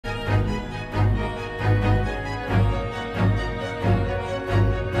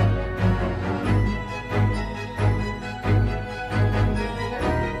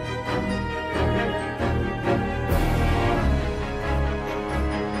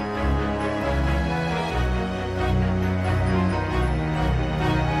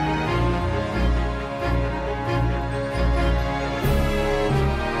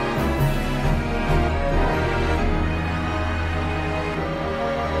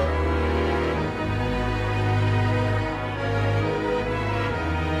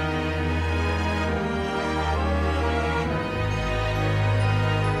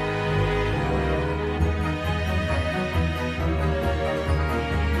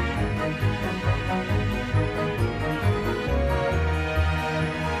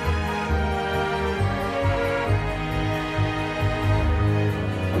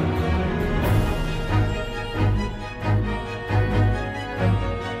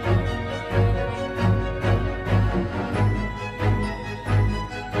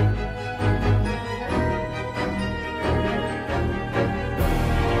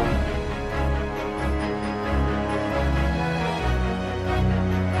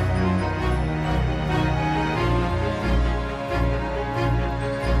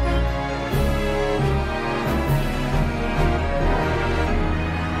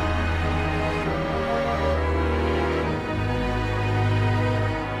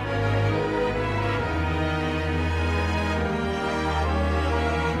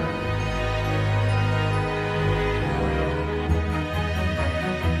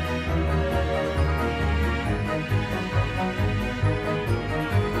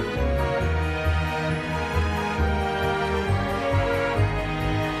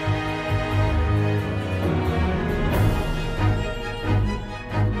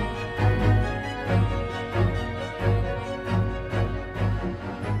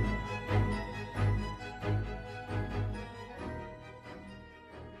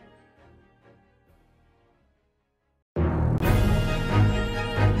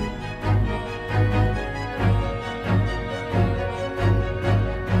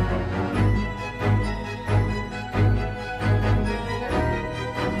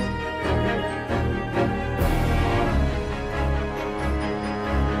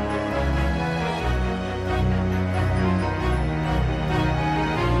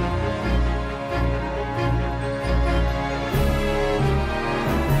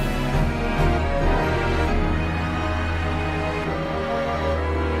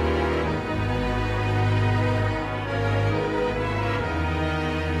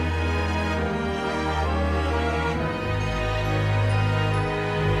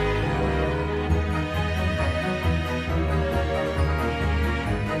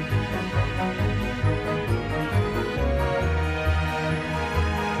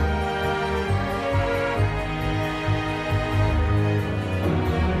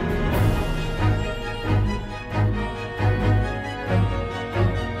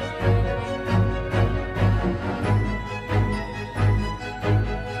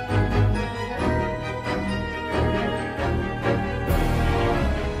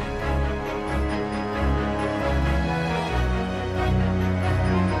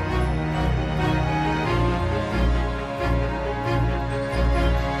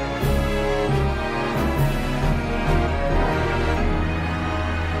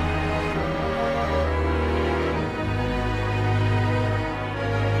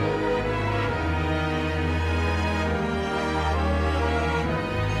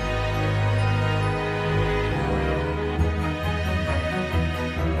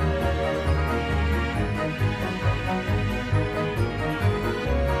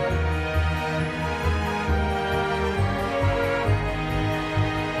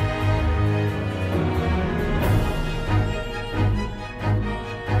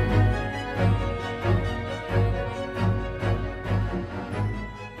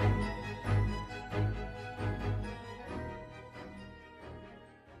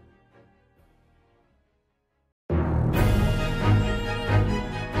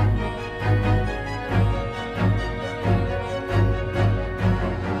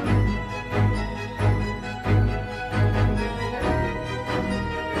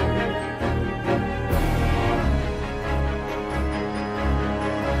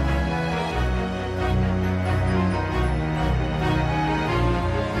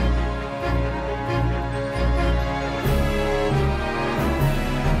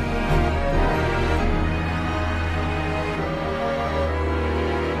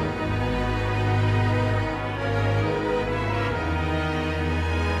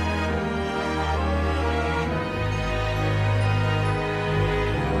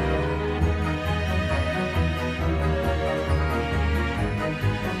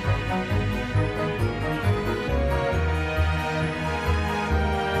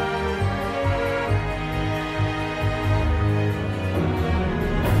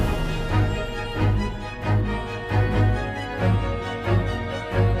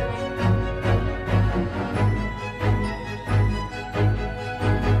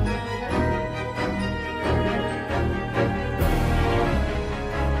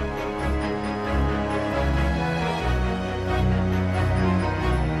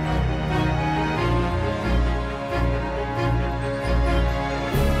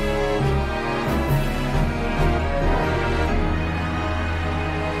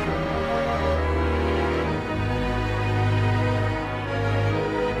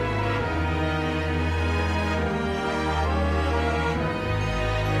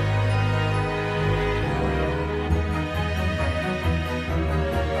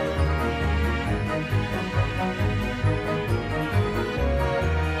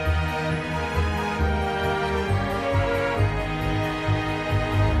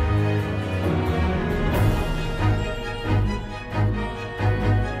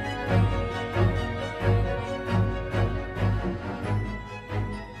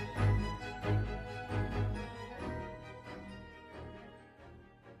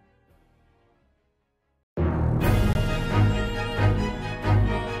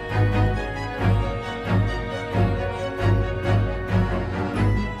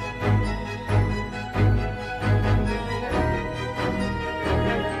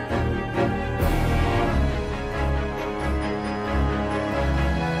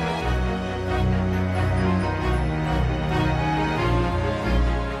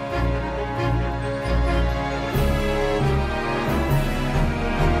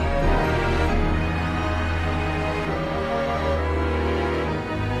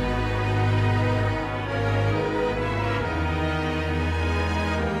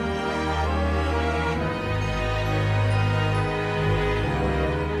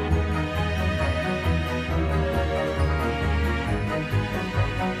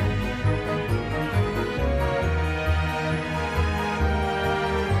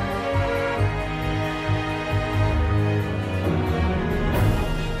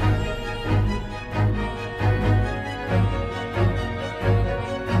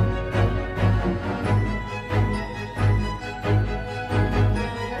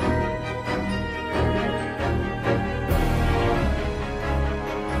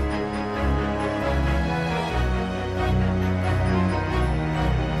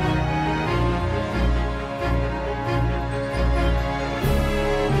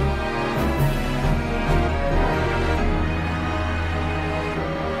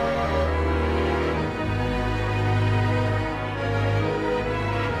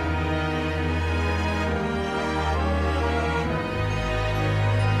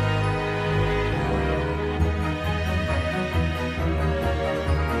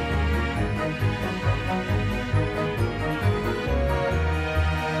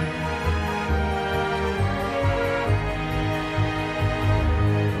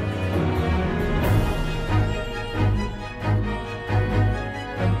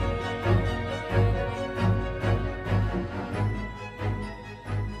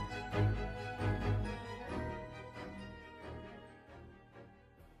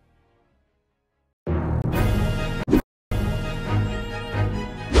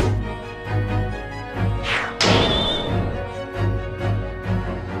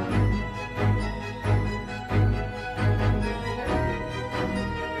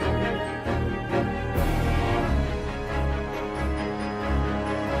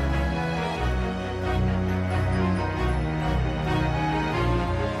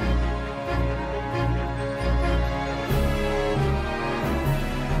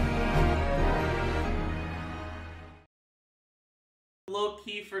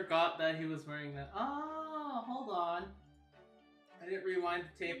low-key forgot that he was wearing that. Oh, hold on. I didn't rewind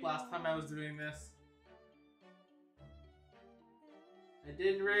the tape last time I was doing this. I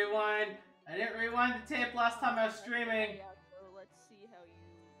didn't rewind the tape last time I was streaming. Yeah, so let's see how you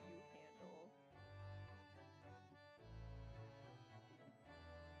handle.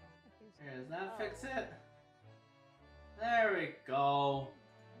 Here, does that fix it? There we go.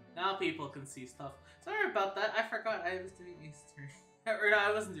 Now people can see stuff. Sorry about that. I forgot I was doing Easter. Or no,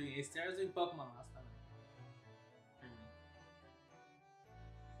 I wasn't doing Easter. I was doing Pokemon last time.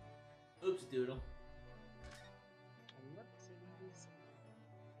 Oops, doodle.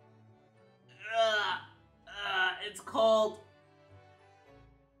 It's cold.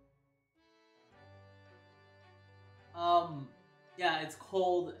 Yeah, it's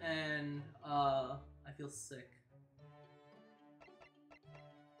cold and I feel sick.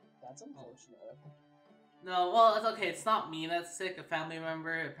 That's unfortunate. No, well, it's okay. It's not me that's sick. A family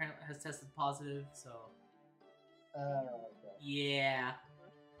member apparently has tested positive, so. Okay. Yeah.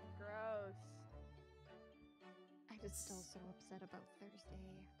 Gross. I just still so upset about Thursday.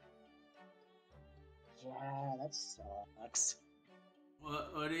 Yeah, that sucks.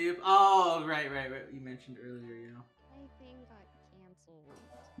 What do you? Oh, right. You mentioned earlier, you know. My thing got canceled.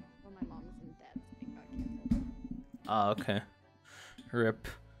 Well, my mom's and dad's thing got canceled. Oh, okay. RIP.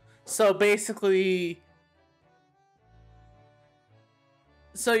 So basically,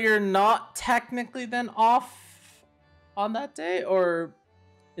 so you're not technically then off on that day, or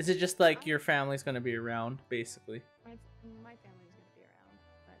is it just like your family's gonna be around, basically? My family's gonna be around,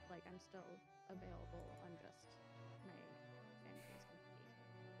 but like I'm still available. I'm just my family's gonna be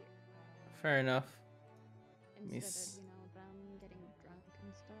here. Fair enough. Instead of them getting drunk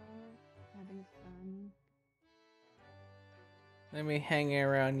and stuff, having fun. Let me hang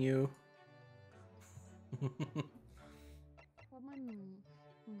around you. Well, my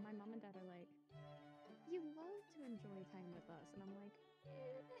mom and dad are like, you love to enjoy time with us, and I'm like,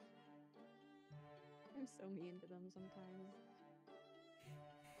 I'm so mean to them sometimes.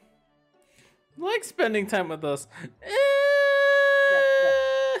 Like spending time with us.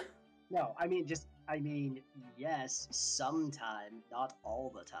 No, I mean, yes, sometime, not all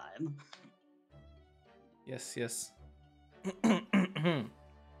the time. Yes. I mean,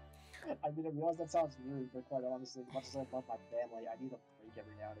 I realize that sounds rude, but quite honestly, much as I love my family, I need a break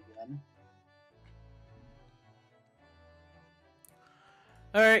every now and again.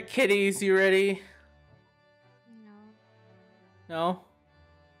 All right, kitties, you ready? No.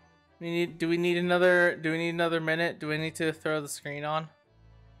 No. Do we need another minute? Do we need to throw the screen on?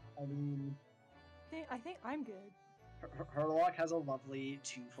 I mean, I think I'm good. Herlock has a lovely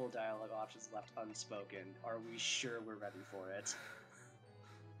 2 full dialogue options left unspoken. Are we sure we're ready for it?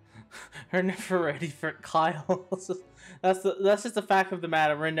 We're never ready for it, Kyle. That's just a fact of the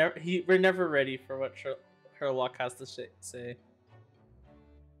matter. We're never ready for what Herlock has to say.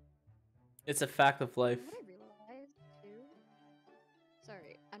 It's a fact of life. What I realized too.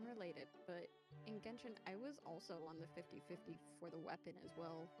 Sorry, unrelated, but in Genshin, I was also on the 50-50 for the weapon as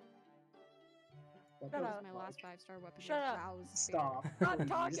well. Shut up. My last 5-star weapon. Shut up. Stop. Stop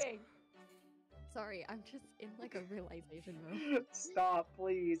talking. Sorry, I'm just in like a realization mode. Stop,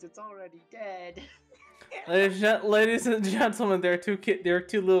 please. It's already dead. Ladies and gentlemen, there are two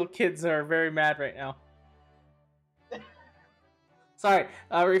little kids that are very mad right now. Sorry,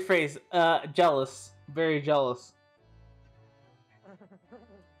 rephrase. Jealous. Very jealous.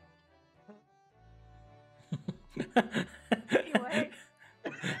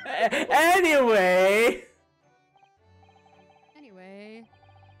 Anyway. Anyway.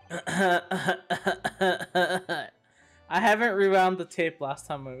 I haven't rewound the tape last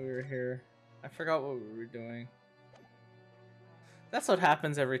time we were here. I forgot what we were doing. That's what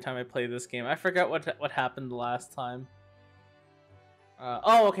happens every time I play this game. I forgot what happened the last time.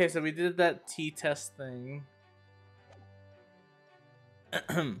 Oh, okay, so we did that T-test thing. Yeah,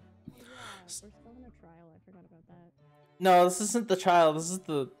 we're still in a trial. I forgot about that. No, this isn't the trial. This is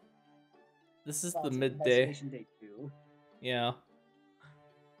the midday. Investigation day 2. Yeah.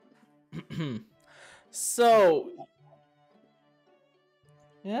 So,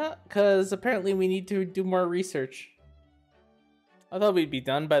 yeah, because apparently we need to do more research. I thought we'd be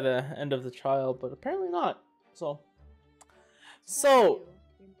done by the end of the trial, but apparently not. So, They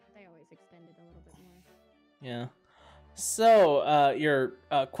always extend it a little bit more. yeah. So, your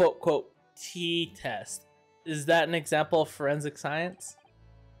quote T test, is that an example of forensic science?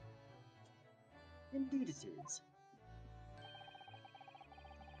 Indeed it is.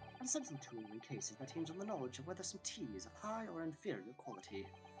 A central tool in cases that hinge on the knowledge of whether some tea is of high or inferior quality.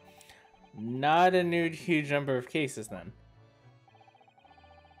 Not a huge number of cases, then.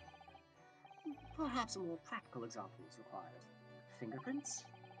 Perhaps a more practical example is required. Fingerprints?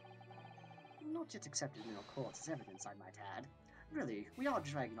 Not yet accepted in our courts as evidence, I might add. Really, we are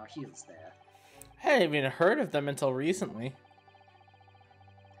dragging our heels there. I hadn't even heard of them until recently.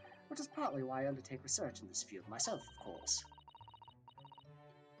 Which is partly why I undertake research in this field myself, of course.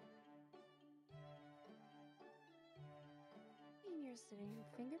 You're studying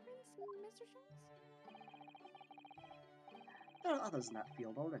fingerprints, Mr. Jones? There are others in that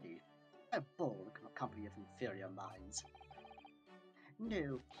field already. A bold company of inferior minds.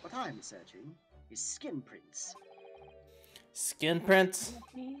 No, what I'm researching is skin prints. Skin prints?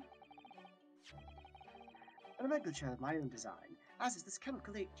 Me? A regulature of my own design, as is this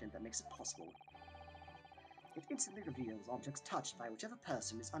chemical agent that makes it possible. It instantly reveals objects touched by whichever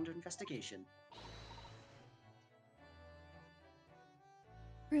person is under investigation.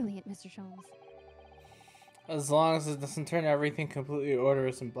 Brilliant, Mr. Jones. As long as it doesn't turn everything completely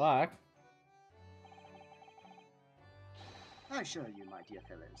odorous and black. I assure you, my dear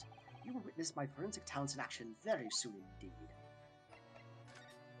fellows, you will witness my forensic talents in action very soon indeed.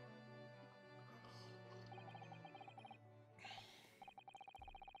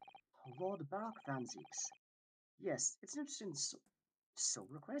 Lord Baroque Van Zeeks. Yes, it's an interesting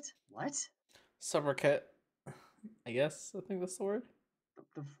sobriquet? What? Sobriquet. I guess, I think that's the word.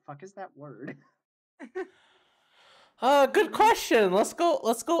 The fuck is that word? Good question. Let's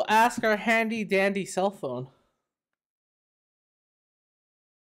go ask our handy dandy cell phone.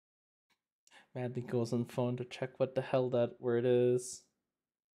 Madly goes on phone to check what the hell that word is.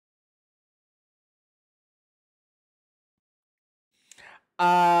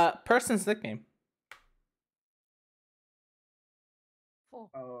 Person's nickname.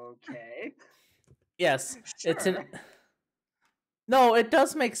 Okay. Yes, Sure. it's an. No, it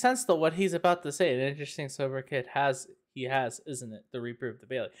does make sense though what he's about to say. An interesting sobriquet he has, isn't it? The Reaper of the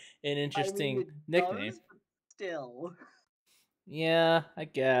Bailey. An interesting it nickname. does, but still. Yeah, I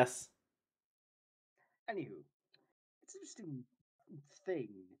guess. Anywho, it's an interesting thing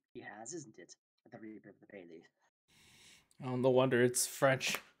he has, isn't it? The Reaper of the Bailey. Oh, no wonder it's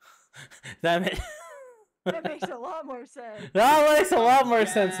French. Damn it. That makes a lot more sense. That makes a lot more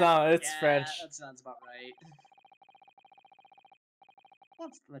sense now. It's yeah, French. That sounds about right.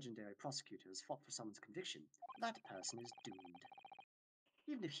 Once the legendary prosecutor has fought for someone's conviction, that person is doomed.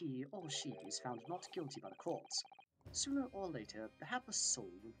 Even if he or she is found not guilty by the courts, sooner or later the hapless soul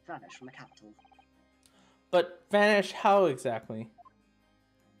will vanish from the capital. But vanish how exactly?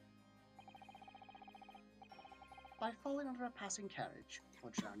 By falling under a passing carriage, or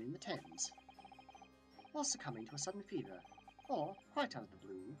drowning in the Thames, or succumbing to a sudden fever, or, quite out of the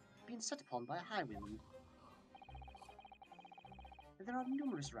blue, being set upon by a highwayman. There are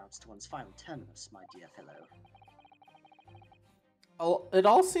numerous routes to one's final terminus, my dear fellow. Oh, it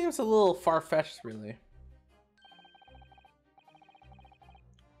all seems a little far-fetched, really.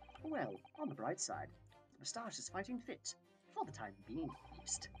 Well, on the bright side, the moustache is fighting fit, for the time being at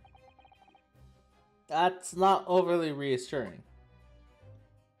least. That's not overly reassuring.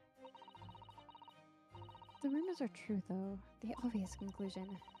 The rumors are true, though. The obvious conclusion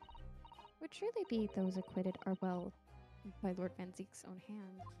would surely be those acquitted are, well, by Lord Van Zeek's own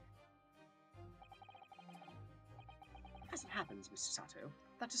hand. As it happens, Mr. Sato,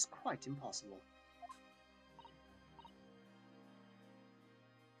 that is quite impossible.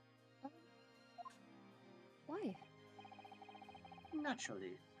 Why?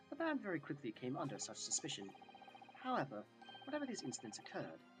 Naturally, the band very quickly came under such suspicion. However, whenever these incidents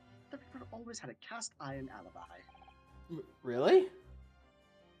occurred, the Reaper always had a cast-iron alibi. Really?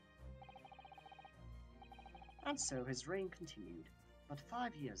 And so his reign continued. But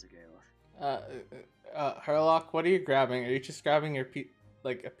 5 years ago... Herlock, what are you grabbing? Are you just grabbing your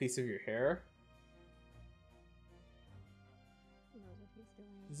like a piece of your hair? Who knows what he's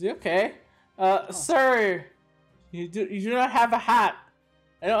doing? Is he okay? Sir, you do not have a hat.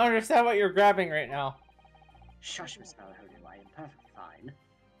 I don't understand what you're grabbing right now. Shush, Miss Malahodo, I am perfectly fine.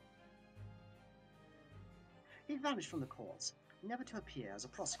 He vanished from the courts, never to appear as a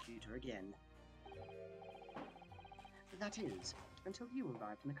prosecutor again. That is, until you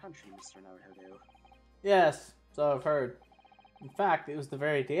arrived in the country, Mr. Naruhodo. Yes, so I've heard. In fact, it was the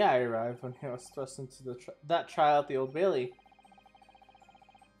very day I arrived when he was thrust into that trial at the Old Bailey.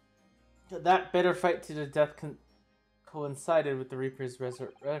 That bitter fight to the death coincided with the Reaper's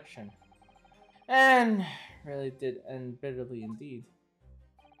resurrection. And really did end bitterly indeed.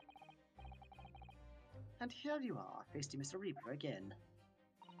 And here you are, facing Mr. Reaper again.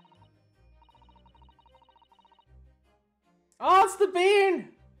 Oh, it's the bean!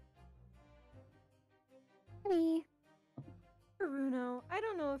 Honey. Haruno, I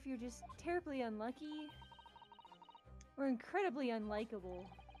don't know if you're just terribly unlucky or incredibly unlikable.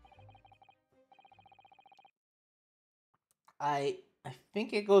 I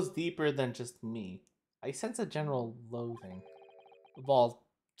think it goes deeper than just me. I sense a general loathing of all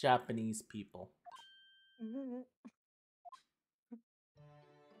Japanese people.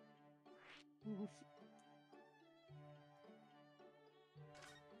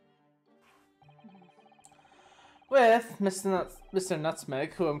 With Mr.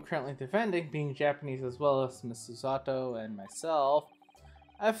 Nutsmeg, who I'm currently defending, being Japanese as well as Miss Susato and myself,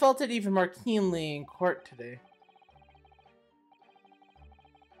 I felt it even more keenly in court today.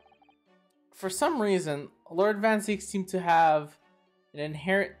 For some reason, Lord Van Ziek seemed to have an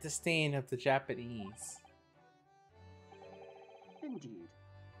inherent disdain of the Japanese. Indeed.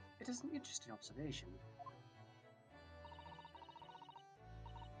 It is an interesting observation.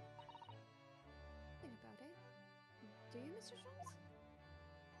 Think about it. Do you, Mr. Schultz?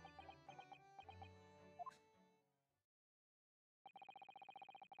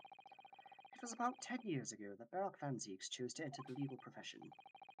 It was about 10 years ago that Barak Van Zieks chose to enter the legal profession.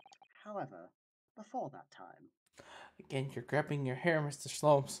 However, before that time... Again, you're grabbing your hair, Mr.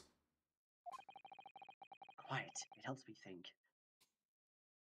 Slomes. Quiet, it helps me think.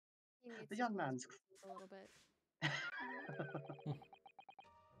 He needs The to young cool his man's... breath a little bit.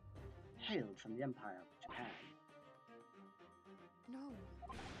 hailed from the Empire of Japan. No.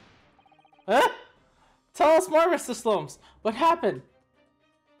 Huh? Tell us more, Mr. Slomes. What happened?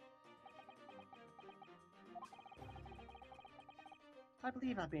 I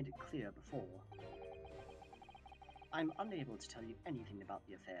believe I've made it clear before. I'm unable to tell you anything about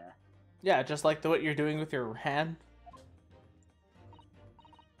the affair. Yeah, just like what you're doing with your hand.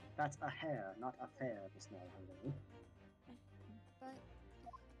 That's a hair, not a fair, Miss Melville. But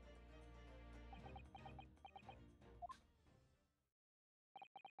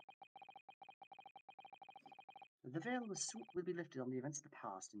The veil will be lifted on the events of the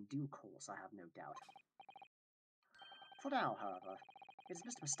past in due course, I have no doubt. For now, however, it is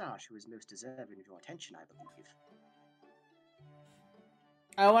Mr. Moustache who is most deserving of your attention, I believe.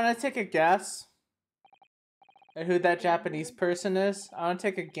 I want to take a guess at who that Japanese person is. I want to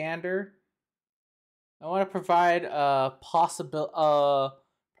take a gander. I want to provide a possible.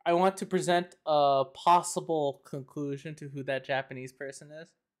 I want to present a possible conclusion to who that Japanese person is.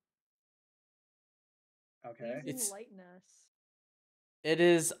 Okay. Please enlighten us. It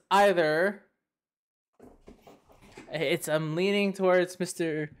is either. I'm leaning towards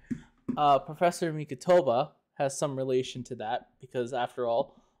Mr. Professor Mikotoba has some relation to that because after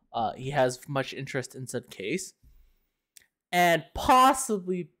all, he has much interest in said case, and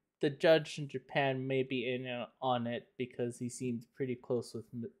possibly the judge in Japan may be in on it because he seemed pretty close with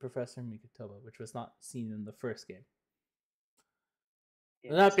Professor Mikotoba, which was not seen in the first game.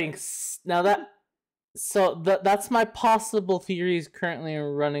 That being that's my possible theories currently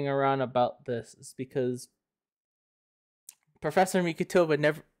running around about this is because Professor Mikotoba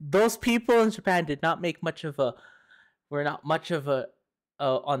never. Those people in Japan did not make much of a. Were not much of a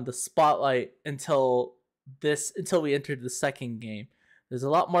on the spotlight until we entered the second game. There's a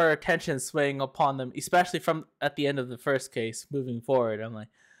lot more attention swaying upon them, especially from at the end of the first case. Moving forward, I'm like,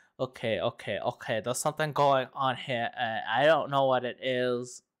 okay. There's something going on here. I don't know what it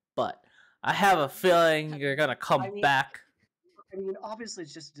is, but I have a feeling you're gonna come back. I mean, obviously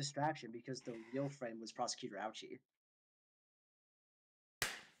it's just a distraction because the real friend was Prosecutor Ouchie.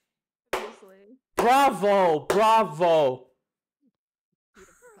 Obviously. Bravo! beautiful,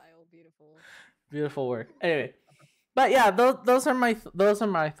 Kyle, beautiful. Beautiful work. Anyway, but yeah, those are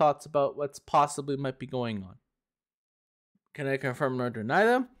my thoughts about what's possibly might be going on. Can I confirm or deny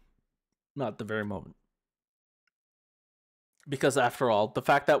them? Not at the very moment. Because after all, the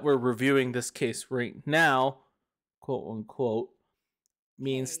fact that we're reviewing this case right now, quote unquote,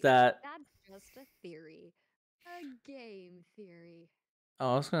 means that That's just a theory. A game theory.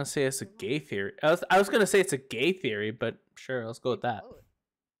 Oh, I was gonna say it's a gay theory. I was gonna say it's a gay theory, but sure, let's go with that. Both.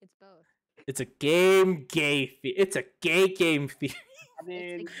 It's both. It's a It's a gay game theory. I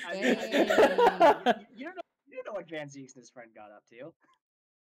mean, It's you don't know what Van Zieks and his friend got up to.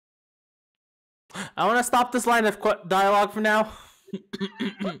 I want to stop this line of dialogue for now.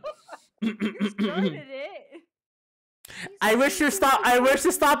 You started it. I wish to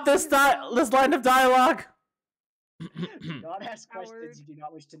stop this line of dialogue. Do not ask questions Howard. you do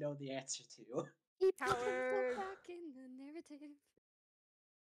not wish to know the answer to. He puts himself Howard. back in the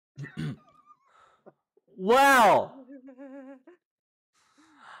narrative. Wow.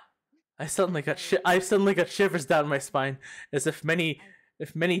 I suddenly got shivers down my spine, as if many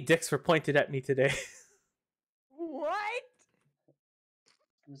dicks were pointed at me today. What?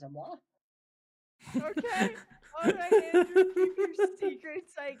 excusez-moi. Okay. Alright, Andrew, keep your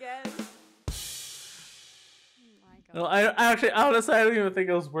secrets, I guess. Oh my god. No, I actually, honestly, I don't even think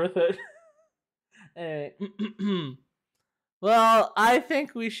it was worth it. Anyway. Well, I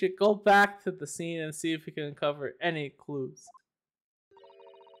think we should go back to the scene and see if we can uncover any clues.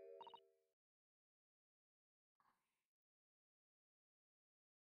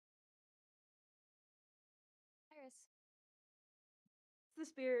 Iris. It's the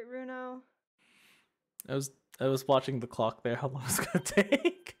spirit, Runo. I was watching the clock there. How long it's gonna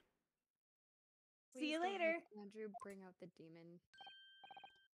take? See you Please don't later. make Andrew, bring out the demon.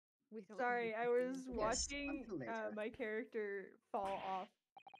 We don't Sorry, need I the was demon. Yes, watching until later. my character fall off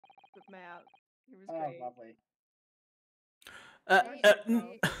the map. It was Oh, great. lovely.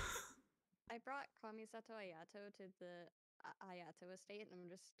 I brought Kamisato Ayato to the Ayato estate, and I'm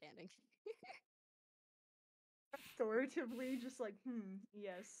just standing. Authoritatively, just like,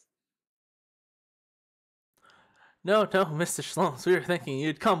 yes. No, Mr. Sloan. We were thinking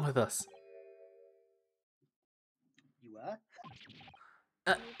you'd come with us. You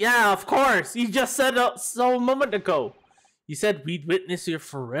were? Yeah, of course. You just said so a moment ago. You said we'd witness your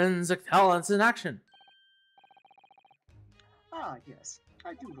forensic talents in action. Ah, yes.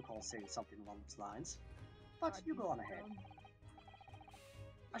 I do recall saying something along those lines. But God, you go on he's ahead. dumb.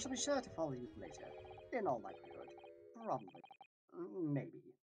 I shall be sure to follow you later. In all likelihood. Probably. Maybe.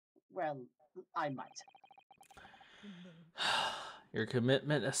 Well, I might. Your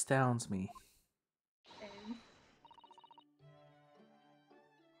commitment astounds me. And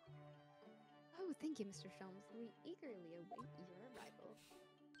Oh, thank you, Mr. Sholmes. We eagerly await your arrival.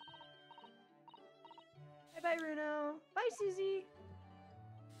 bye, Runo. Bye, Susie.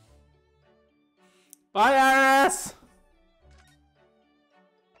 Bye, Iris!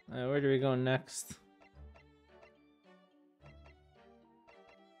 Where do we go next?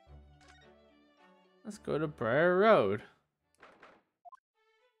 Let's go to Briar Road.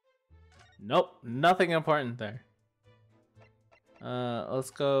 Nope, nothing important there. Let's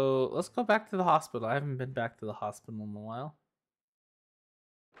go back to the hospital. I haven't been back to the hospital in a while.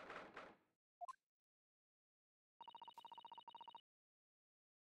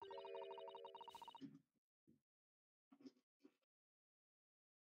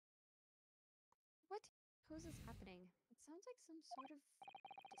 What is happening? It sounds like some sort of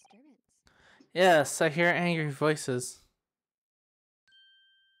disturbance. Yes, I hear angry voices.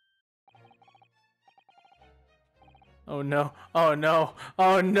 Oh no, oh no,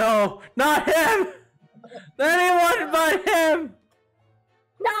 oh no, not him! Anyone but him!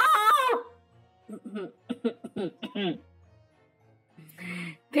 No!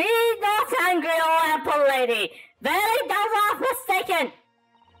 Be not angry, O Apple Lady! Very thou art mistaken!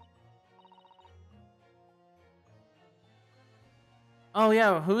 Oh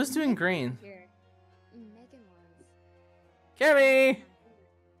yeah, who was doing green? Here. Megan was. Kimmy!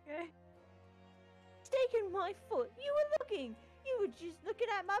 Okay. Taking my foot. You were looking. You were just looking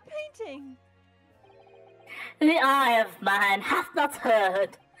at my painting. The eye of man hath not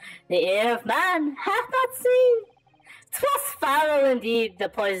heard, the ear of man hath not seen. 'Twas foul indeed the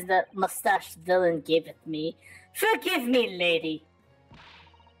poison that mustached villain gaveth me. Forgive me, lady.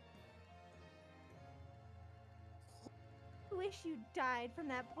 Wish you died from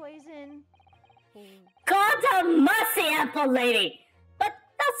that poison. God have mercy, Ample Lady! But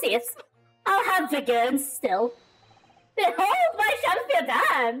thou seest, I'll have vigor still. Behold my champion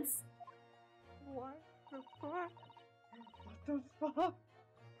hands! What the fuck? What the fuck?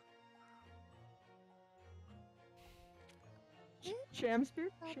 Shamspear?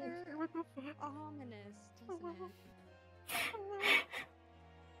 Rather What the fuck? ominous, doesn't it?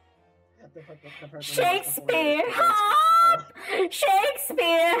 The person Shakespeare, ha!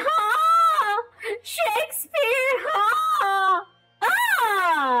 Shakespeare, ha! Shakespeare, ha!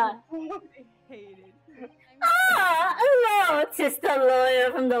 Ah! I hate it. Ah! Lo, 'tis the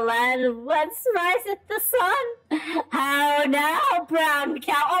lawyer from the land whence riseth the sun. How now, brown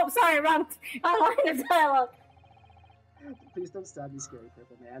cow? Oh, sorry, wrong line of dialogue. Please don't stab me, scary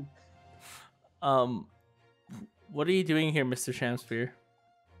purple man. What are you doing here, Mr. Shamspear?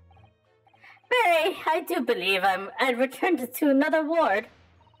 Mary, I do believe I'd returned to another ward.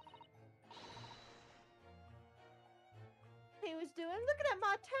 He was doing looking at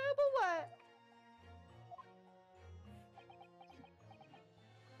my terrible work.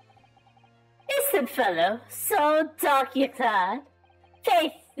 Listen, fellow, so dark you clad.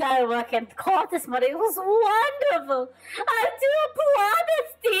 Faith, thy work in court this morning was wonderful. I do applaud it,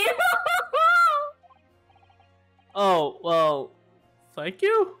 dear. Oh, well, thank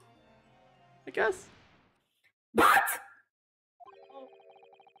you? I guess. But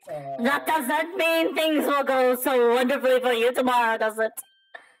That doesn't mean things will go so wonderfully for you tomorrow, does it?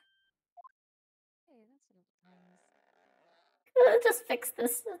 Hey, that's enough. Just fix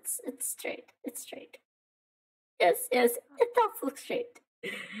this. It's straight. It's straight. Yes, it does look straight.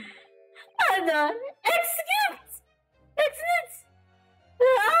 I'm done. Excuse!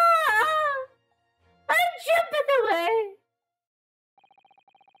 Ah! I'm jumping away!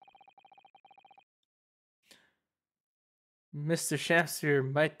 Mr. Shamster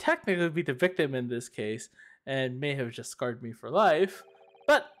might technically be the victim in this case, and may have just scarred me for life,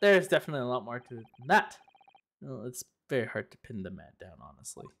 but there's definitely a lot more to it than that. Well, it's very hard to pin the man down,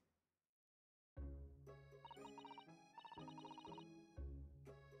 honestly.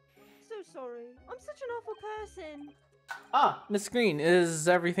 So sorry. I'm such an awful person. Ah, Miss Green, is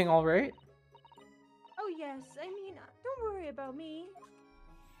everything alright? Oh yes, I mean, don't worry about me.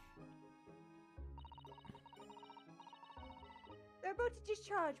 They're about to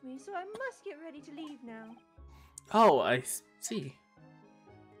discharge me, so I must get ready to leave now. Oh, I see.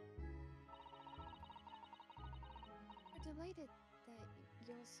 We're delighted that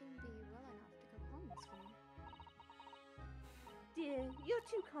you'll soon be well enough to go home, Miss Green. Dear, you're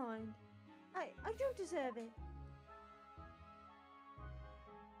too kind. I don't deserve it.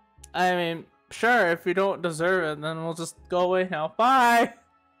 I mean, sure, if you don't deserve it, then we'll just go away now. Bye!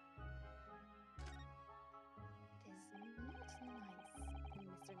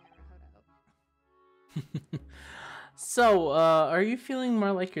 So, are you feeling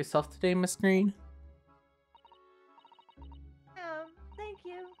more like yourself today, Miss Green? Thank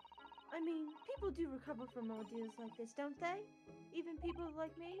you. I mean, people do recover from ordeals like this, don't they? Even people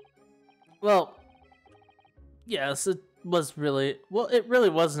like me? Well, yes, it was really... Well, it really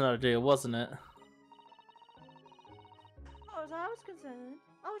was an ordeal, wasn't it? As far as I was concerned,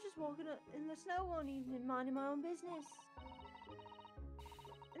 I was just walking in the snow one evening, minding my own business.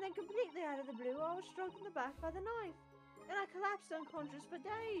 And then completely out of the blue, I was struck in the back by the knife. And I collapsed unconscious for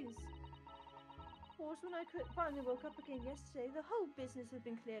days. Of course, when I finally woke up again yesterday, the whole business had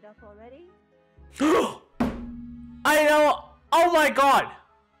been cleared up already. I know! Oh my god!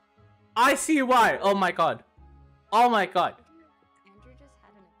 I see why! Oh my god. Oh my god. Andrew just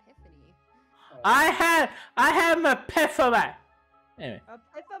had an epiphany. I had an epiphany! Anyway.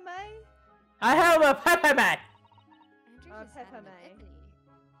 Epiphany? I have a epiphany! Andrew just had an Epiphany.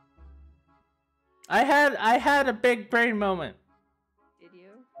 epiphany. I had a big brain moment. Did you?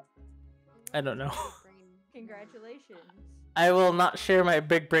 I don't know. Congratulations. I will not share my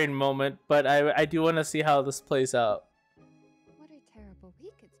big brain moment, but I do want to see how this plays out. What a terrible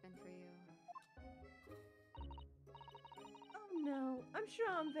week it's been for you. Oh no, I'm sure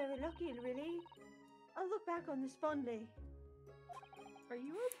I'm very lucky, really. I'll look back on this fondly. Are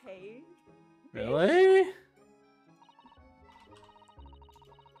you okay? Really?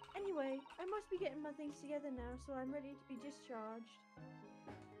 Anyway, I must be getting my things together now, so I'm ready to be discharged.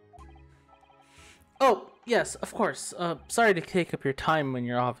 Oh, yes, of course. Sorry to take up your time when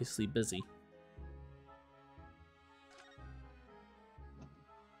you're obviously busy.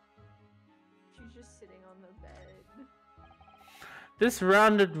 She's just sitting on the bed. This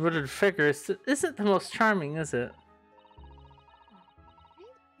rounded wooden figure isn't the most charming, is it? I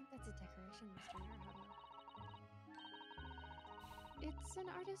think that's a decoration, Mr. Naruhodo. It's an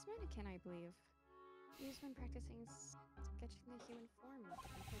artist's mannequin, I believe. Used when practicing sketching the human form of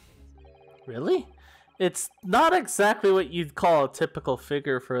different poses. Really? It's not exactly what you'd call a typical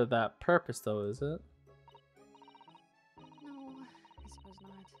figure for that purpose, though, is it? No, I suppose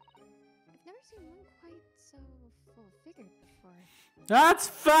not. I've never seen one quite so full-figured before. That's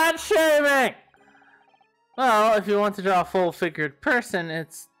fat shaming! Well, if you want to draw a full-figured person,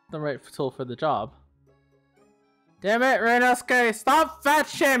 it's the right tool for the job. Damn it, Renosuke, stop fat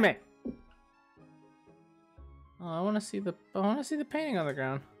shaming! Oh, I want to see the painting on the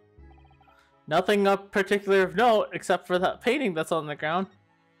ground. Nothing of particular of note except for that painting that's on the ground.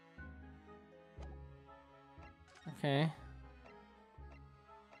 Okay.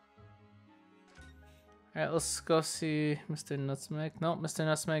 Alright, let's go see Mr. Nutmeg. No, Mr.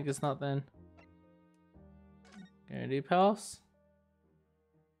 Nutmeg is not then. Garrity Palace.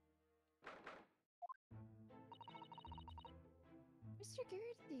 Mr.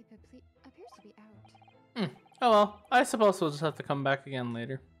 Garrity appears to be out. Oh well, I suppose we'll just have to come back again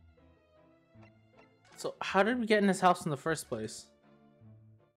later. So, how did we get in his house in the first place?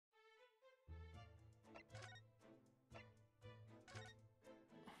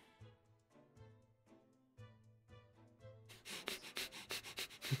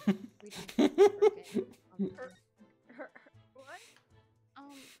 What?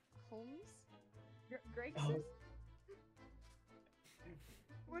 Holmes? Grexus? Oh.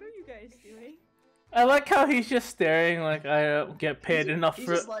 What I like how he's just staring like I don't get paid enough he's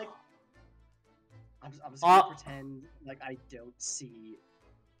for just like, I'm just gonna pretend like I don't see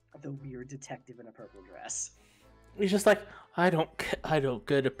the weird detective in a purple dress. He's just like, I don't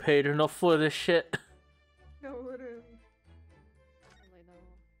get paid enough for this shit. No, literally.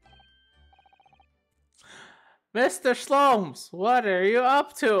 Mr. Slomes, what are you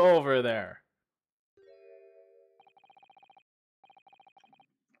up to over there?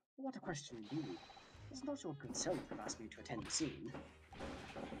 What a question indeed. It's not your good self that asked me to attend the scene.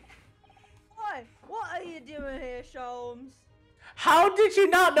 Why? What are you doing here, Sholmes? How did you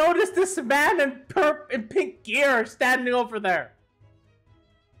not notice this man in pink gear standing over there?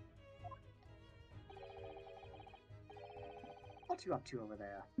 What are you up to over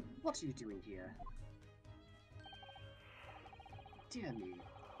there? What are you doing here? Dear me,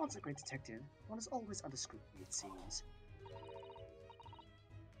 once a great detective, one is always under scrutiny, it seems.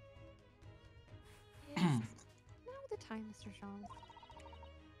 Is now the time, Mr. Shaw?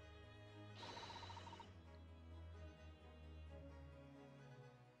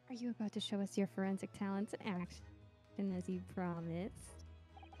 Are you about to show us your forensic talents in action as you promised?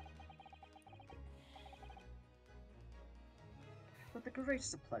 With the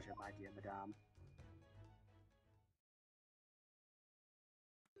greatest of pleasure, my dear madame.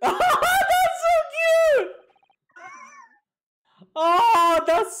 Oh, that's so cute! Oh,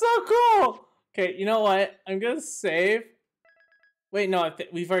 that's so cool! Okay, you know what? I'm gonna save. Wait, no,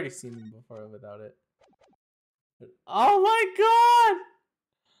 we've already seen them before without it. Oh my god!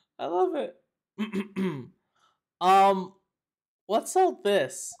 I love it. What's all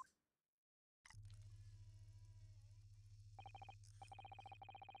this?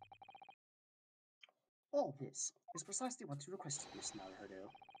 All this is precisely what you requested, Miss Naruhodo.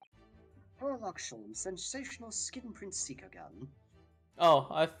 Herlock Sholm's sensational skin print seeker gun. Oh,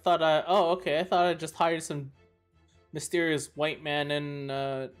 oh, okay. I thought I just hired some mysterious white man in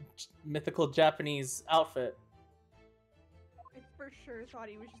mythical Japanese outfit. I for sure thought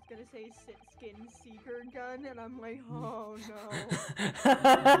he was just gonna say skin seeker gun, and I'm like, oh no.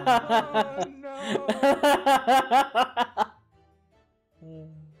 Oh no.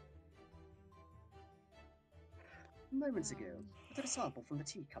 Moments ago, I took a sample from the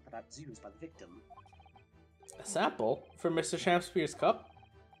teacup that was used by the victim. A sample from Mr. Shakespeare's cup?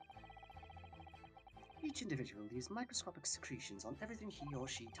 Each individual leaves microscopic secretions on everything he or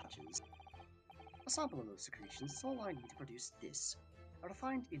she touches. A sample of those secretions is all I need to produce this, a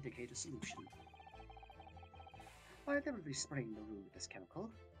refined indicator solution. By deliberately spraying the room with this chemical,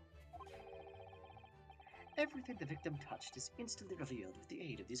 everything the victim touched is instantly revealed with the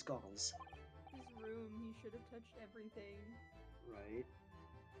aid of these goggles. His room, he should have touched everything. Right.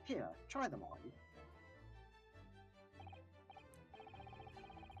 Here, try them on.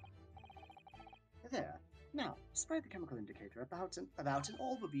 There. Now, spray the chemical indicator about and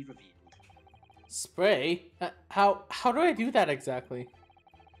all will be revealed. Spray? How do I do that exactly?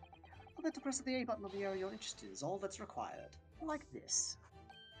 Well, then to press the A button on the area you're interested in is all that's required. Like this.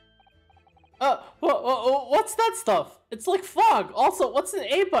 What's that stuff? It's like fog. Also, what's an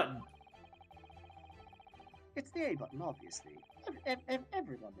A button? It's the A button, obviously.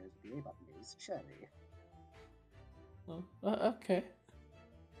 Everyone knows what the A button is, surely. Oh, okay.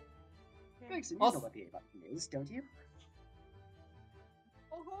 Gregson, you know what the A button is, don't you?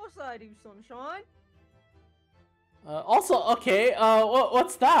 Of course I do, sunshine. Also, okay,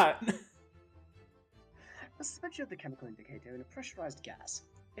 what's that? A suspension of the chemical indicator in a pressurized gas.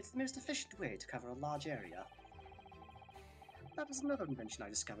 It's the most efficient way to cover a large area. That was another invention I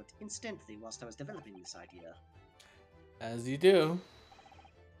discovered incidentally whilst I was developing this idea. As you do.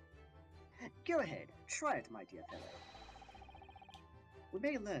 Go ahead, try it, my dear fellow. We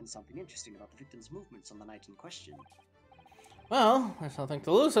may learn something interesting about the victim's movements on the night in question. Well, there's nothing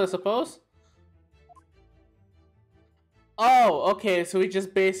to lose, I suppose. Oh, okay, so we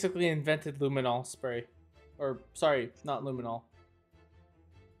just basically invented luminol spray. Or, sorry, not luminol.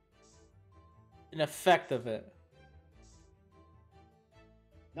 An effect of it.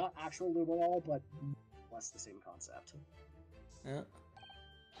 Not actual luminol, but less the same concept. Yeah.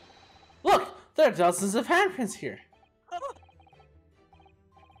 Look! There are dozens of handprints here.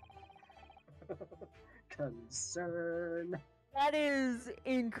 Concern. That is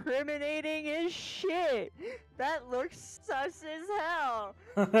incriminating as shit. That looks sus as hell.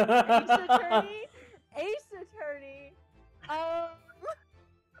 Ace attorney.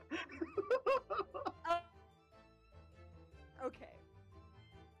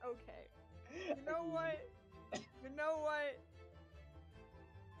 Okay. You know what?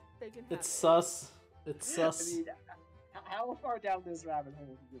 They can have It's it. sus. It's sus. I mean, how far down this rabbit hole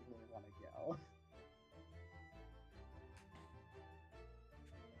do you really want to go?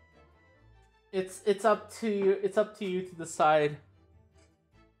 It's up to you. It's up to you to decide.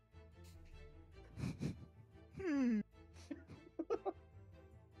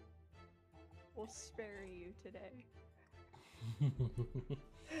 We'll spare you today.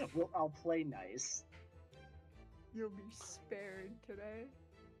 Well, I'll play nice. You'll be spared today.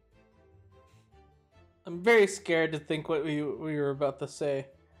 I'm very scared to think what we were about to say.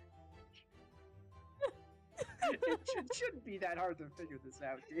 It shouldn't be that hard to figure this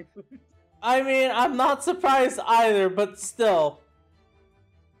out, dude. I mean, I'm not surprised either, but still.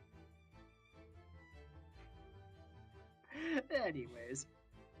 Anyways,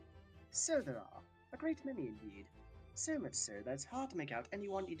 so there are a great many indeed. So much so that it's hard to make out any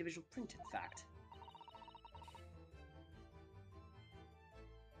one individual print, in fact.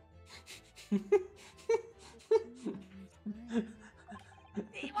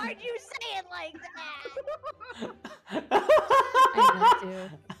 Why'd you say it like that? I meant to.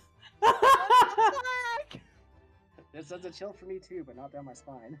 What the fuck? This sends a chill for me too, but not down my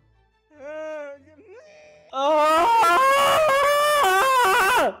spine. Ah!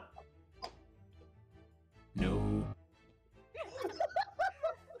 No.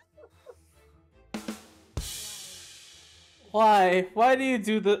 Why? Why do you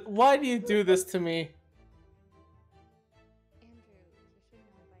do the? Why do you do this to me? Andrew, you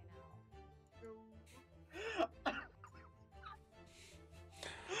should know by now.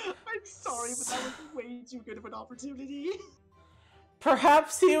 I'm sorry, but that was way too good of an opportunity.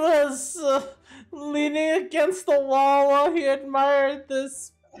 Perhaps he was leaning against the wall while he admired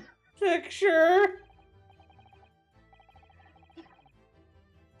this picture.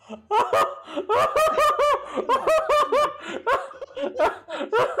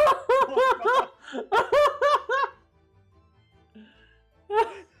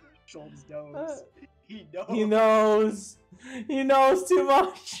 Schultz knows. He knows. He knows. He knows too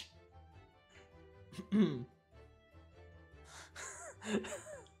much. You've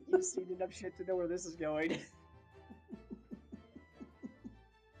seen enough shit to know where this is going.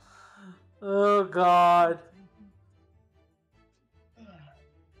 Oh God.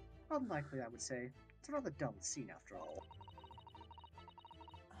 Unlikely, I would say. It's a rather dull scene after all.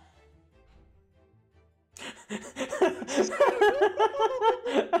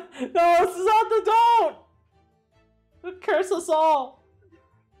 No, this is not the don't! It'll curse us all!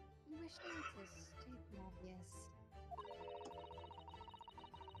 You wish I was straight and obvious.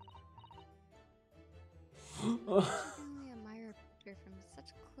 I can only admire a picture from such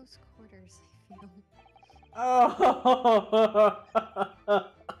close quarters, I feel.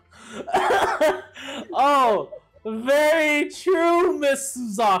 Oh, oh, very true, Miss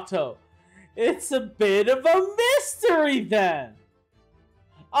Zato. It's a bit of a mystery then.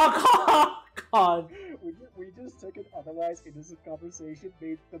 Oh God! We just took an otherwise innocent conversation,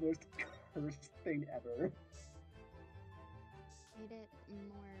 made the most cursed thing ever. Made it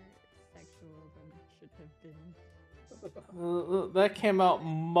more sexual than it should have been. That came out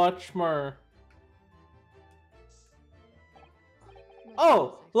much more.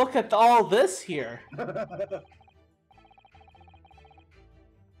 Oh, look at all this here.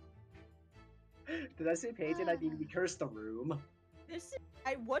 Did I say painted? I mean we cursed the room. This is,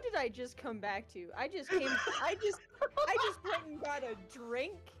 what did I just come back to? I just went and got a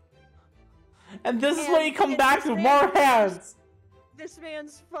drink. And this is when you come And back this to man- more hands. This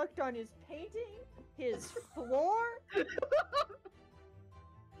man's fucked on his painting, his floor.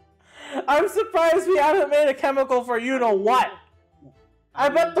 I'm surprised we haven't made a chemical for you know what. I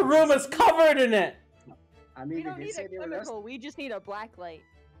bet the room is covered in it. I We mean, don't they need did say a they were chemical, we just need a black light.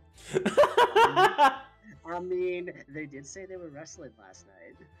 I mean, they did say they were wrestling last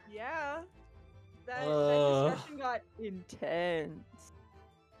night. Yeah. That discussion got intense.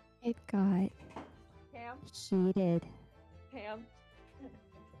 It got Cam? heated. Cam?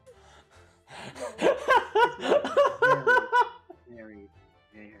 Very,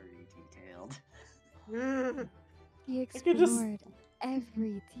 very detailed. He could just- explored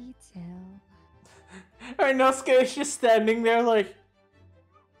every detail. Arnosuke is just standing there like,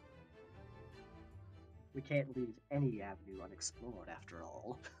 We can't leave any avenue unexplored after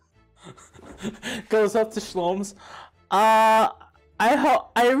all. goes up to Shloms. I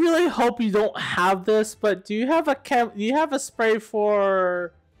really hope you don't have this, but do you have a do you have a spray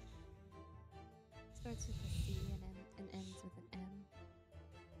for? Starts with a C and ends with an M.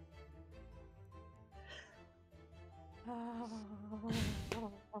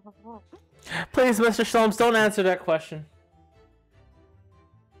 Please, Mr. Shloms, don't answer that question.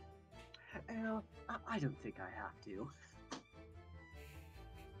 I don't think I have to.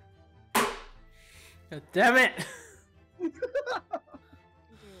 God damn it! Andrew, you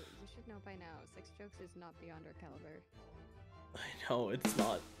should know by by now, sex jokes is not beyond our caliber. I know, it's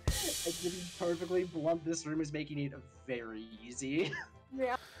not. And to be perfectly blunt, this room is making it very easy.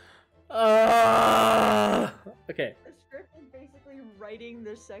 Yeah. Okay. The script is basically writing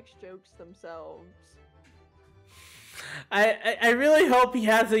the sex jokes themselves. I really hope he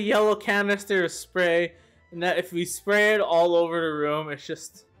has a yellow canister of spray, and that if we spray it all over the room, it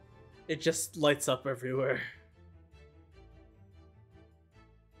just lights up everywhere.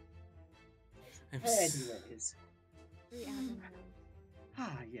 Anyways. 3 hours in a row.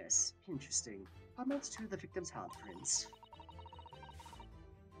 Ah, yes. Interesting. How much to the victim's handprints?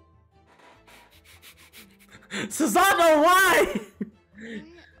 Susanoo, why? Why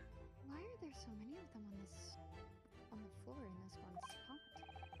are there so many of them on the floor in this one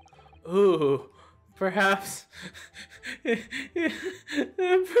spot? Ooh, perhaps he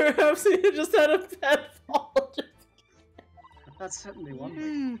just had a bad fall. That's certainly one way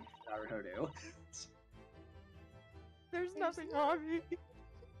to Naruhodo. There's nothing obvious.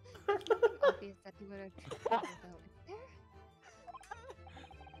 Obvious that he would have tried to go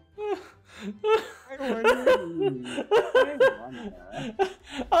I wonder.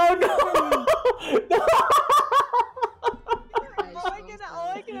 Oh no! No! All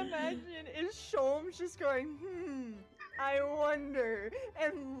I can imagine is Sholmes just going, I wonder,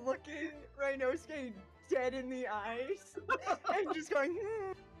 and looking Rhinosuke dead in the eyes, and just going,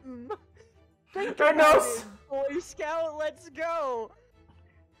 Think about it, Boy Scout, let's go!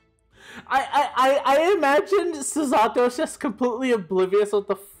 I imagine Susato's just completely oblivious what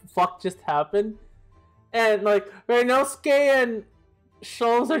the fuck just happened. And like Renosuke and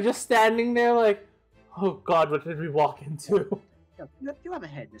Sholmes are just standing there like, oh god, what did we walk into? You have a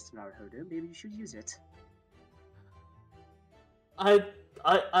head, Mr. Naruhodo. Maybe you should use it. I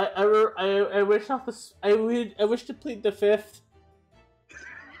wish not this. I wish to plead the fifth.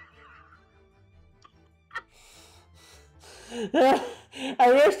 I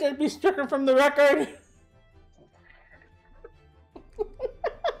wish that'd be stricken from the record.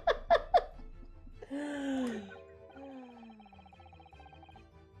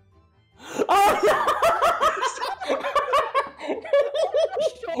 Oh no!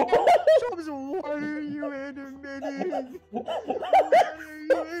 Sholmes, what are you admitting? What are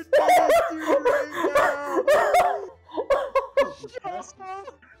you admitting to right now?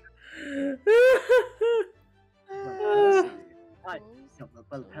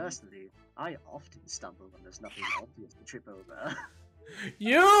 Personally, I often stumble when there's nothing obvious to trip over.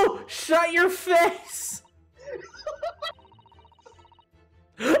 You shut your face!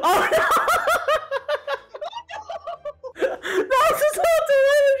 Oh no! No, Susanoo,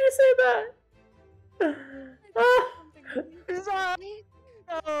 why did you say that? Is that? No.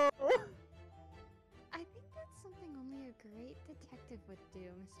 I think that's something only a great detective would do,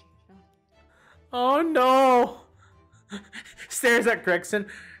 Mr. Shaw. Oh no! Stares at Gregson.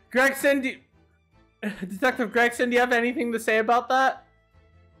 Gregson, Detective Gregson, do you have anything to say about that?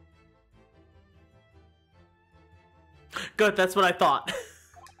 Good, that's what I thought.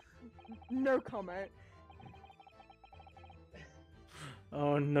 No comment.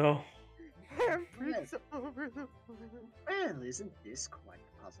 Oh no. Handprints over the floor. Well, isn't this quite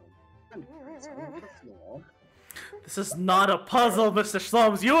a puzzle? Handprints all over the floor. This is not a puzzle, Mr.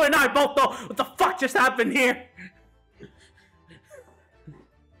 Sholmes. You and I both know what the fuck just happened here.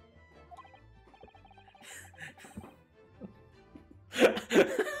 Yes,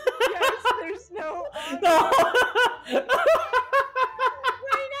 there's no. No.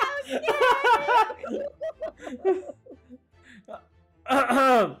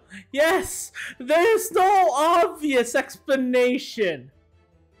 Yes, there's no obvious explanation.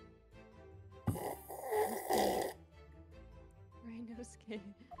 Rhinosuke.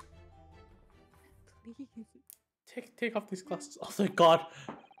 Please. Take off these glasses. Oh thank God.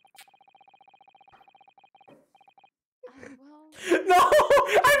 Well, No!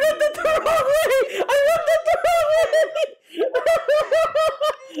 I read the wrong way! I read the wrong way!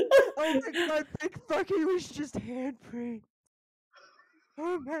 Oh my god, Big Fucky was just handprint.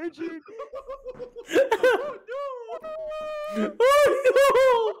 Oh, imagine. Oh no! Oh no!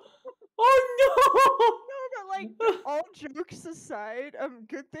 Oh no! No, but like, all jokes aside,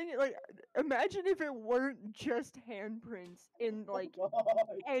 good thing, like, imagine if it weren't just handprints in, like,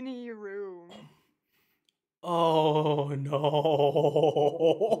 any room. Oh no!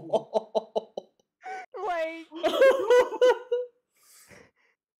 Like,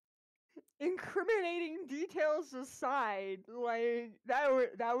 incriminating details aside, like, that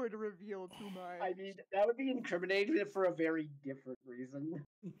would reveal too much. I mean, that would be incriminating for a very different reason.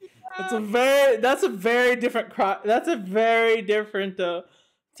 That's a very different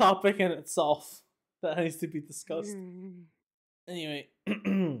topic in itself that needs to be discussed. Mm. Anyway.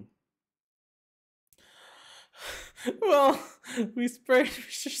 Well, we sprayed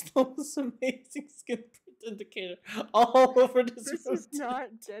Mr. Snow's amazing skin print indicator all over this This room. is not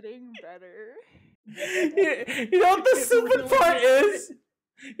getting better. You know what the stupid part is?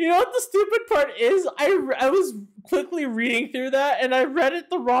 You know what the stupid part is? I was quickly reading through that and I read it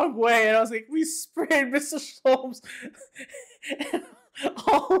the wrong way and I was like, we sprayed Mr. Holmes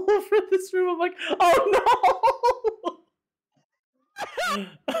all over this room. I'm like, oh no!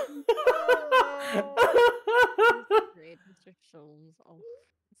 Great, Mr. Sholmes. Oh,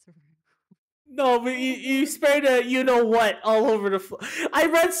 it's a No, but you sprayed a you know what all over the floor. I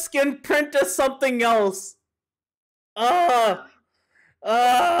read skin print as something else. That's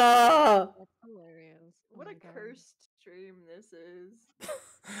hilarious. Oh What my a God. cursed stream this is.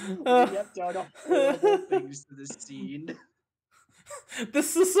 We have done horrible things to this scene.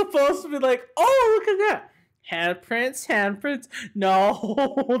 This is supposed to be like, oh, look at that. Handprints. No,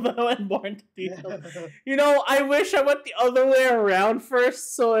 that went more into detail. You know, I wish I went the other way around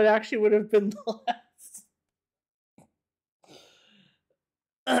first, so it actually would have been less.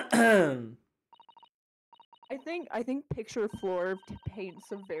 I think picture floor paints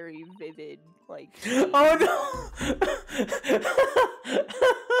a very vivid like. Oh no!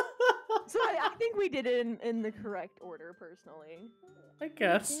 So I think we did it in the correct order, personally. I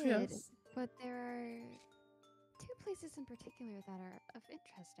guess, We did, yes. But there are two places in particular that are of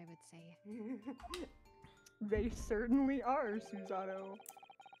interest, I would say. They certainly are, Susato.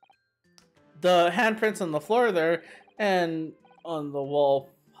 The handprints on the floor there, and on the wall.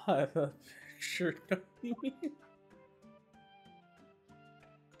 I have a picture. Yes.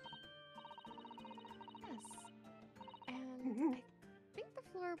 And I think the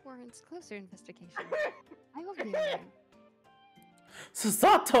floor warrants closer investigation. I will be there.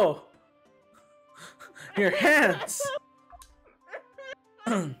 Susato! Your hands!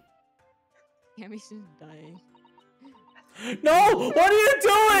 Cammy's just dying. No! What are you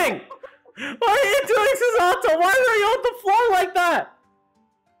doing? What are you doing, Susato? Why are you on the floor like that?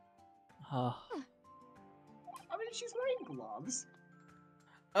 I mean, she's wearing gloves.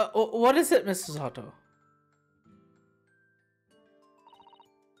 What is it, Mrs. Otto?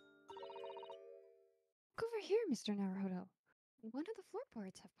 Look over here, Mr. Naruto. One of the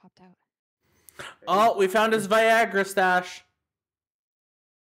floorboards have popped out. Oh, we found his Viagra stash.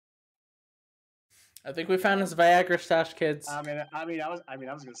 I think we found his Viagra stash, kids. I was gonna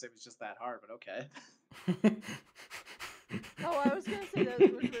say it was just that hard, but okay. Oh, I was gonna say that was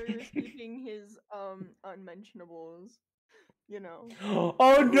where he was keeping his unmentionables. You know.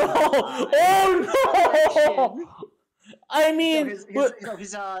 Oh no! Oh no! I mean, his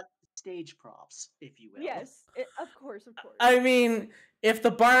stage props, if you will. Yes, of course. I mean, if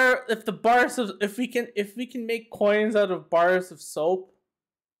we can make coins out of bars of soap,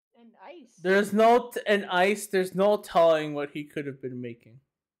 And ice. there's no telling what he could have been making.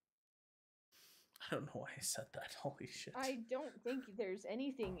 I don't know why I said that. Holy shit. I don't think there's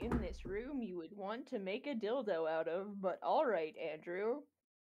anything in this room you would want to make a dildo out of, but alright, Andrew.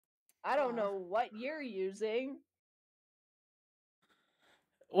 I don't know what you're using.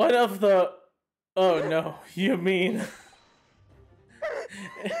 What of the... Oh no, you mean...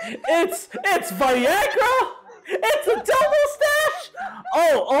 It's Viagra? It's a double stash?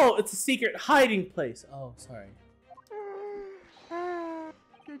 Oh, it's a secret hiding place. Oh, sorry.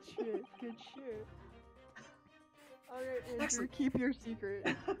 Good shit. Alright, Andrew, Excellent. keep your secret.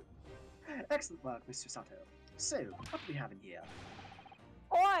 Excellent work, Mr. Sato. So, what do we have in here?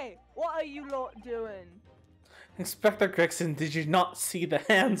 Oi! What are you lot doing? Inspector Gregson, did you not see the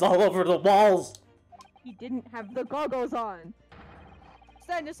hands all over the walls? He didn't have the goggles on.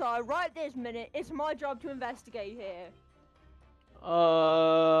 Stand aside right this minute. It's my job to investigate here.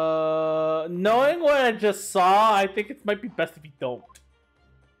 Knowing what I just saw, I think it might be best if you don't.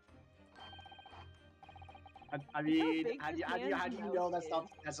 I mean, big how do his you hands know mouth that's not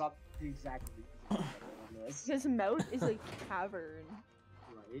exactly on this, His mouth is a cavern.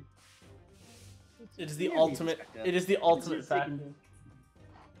 right? It is the Yeah, ultimate. Inspector. It is the ultimate It's fact. taking-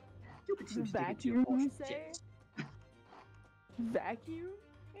 You continue to dig into your Vacuum, portion you of say? shit. Vacuum,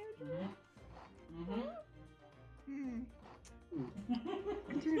 Andrew?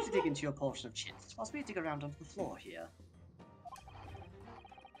 Continue to dig into your portion of chits whilst we dig around onto the floor here.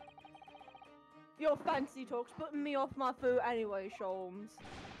 Your fancy talk's putting me off my foot anyway, Sholmes.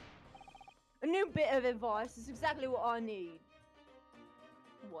 A new bit of advice is exactly what I need.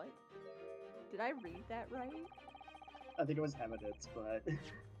 What? Did I read that right? I think it was evidence, but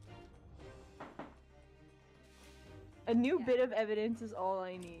A new bit of evidence is all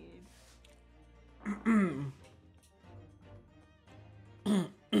I need.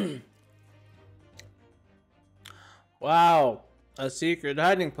 Wow, a secret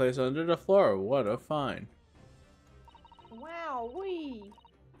hiding place under the floor. What a find. Wow, wee.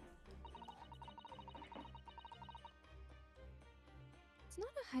 It's not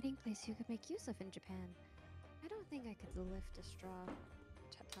a hiding place you could make use of in Japan. I don't think I could lift a straw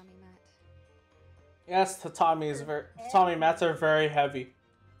tatami mat. Yes, tatami mats are very heavy.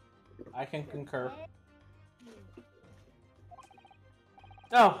 I can concur.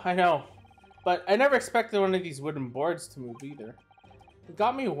 Oh, I know. But I never expected one of these wooden boards to move either. It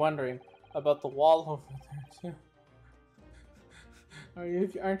got me wondering about the wall over there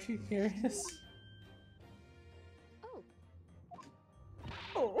too. Aren't you curious? Oh,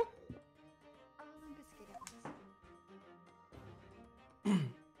 Oh. I'll investigate it.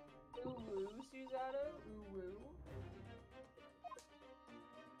 Ooh, Susanna. Ooh.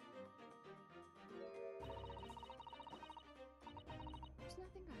 There's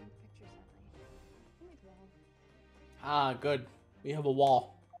nothing behind the picture, sadly. Only the wall. Ah, good. We have a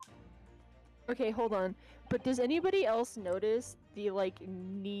wall. Okay, hold on. But does anybody else notice the like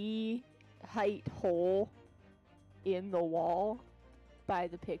knee height hole in the wall by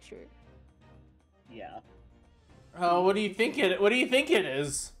the picture? Yeah. Oh, what do you think it? What do you think it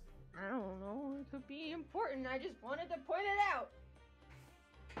is? I don't know. It could be important. I just wanted to point it out.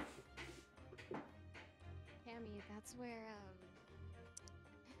 Tammy, that's where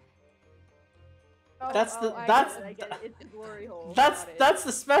Oh, That's oh, the- I that's- get it, I get it. It's the glory hole. That's Got it. that's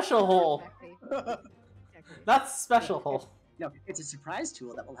the special hole. Exactly. Exactly. That's the special hole. No, it's a surprise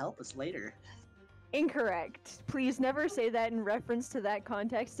tool that will help us later. Incorrect. Please never say that in reference to that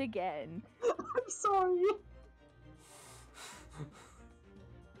context again. I'm sorry.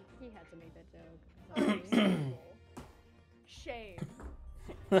 He had to make that joke. Sorry. Shame.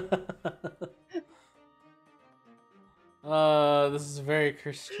 This is very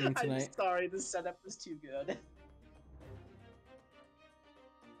Christian I'm tonight. sorry, the setup was too good.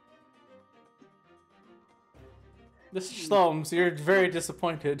 Mr. Slomes, you're very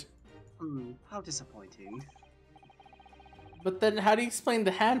disappointed. How disappointing. But then, how do you explain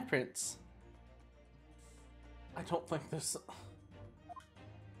the handprints? I don't think there's.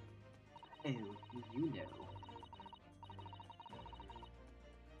 Oh, you know.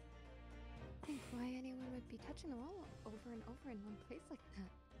 Think why anyone would be touching the wall over and over in one place like that.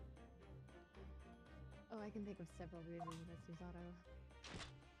 Oh, I can think of several reasons, Mr. Zato.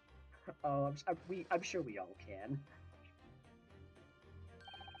 Oh, I'm sure we all can.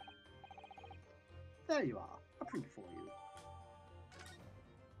 There you are. A print for you.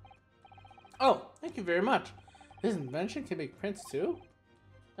 Oh, thank you very much. This invention can make prints too?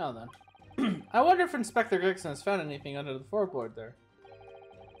 Now then. I wonder if Inspector Gregson has found anything under the floorboard there.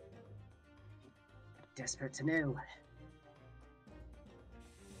 Desperate to know.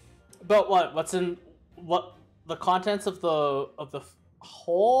 But what? What's in what? The contents of the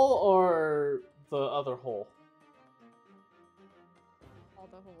hole or the other hole? All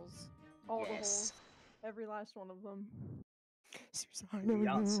the holes. All the Yes. holes. Every last one of them. The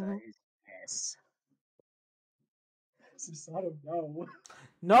answer is yes. Susanna, no.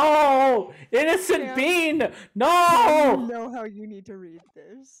 No! Innocent Yeah. bean! You No! know how you need to read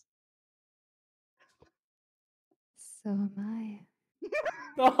this. So am I.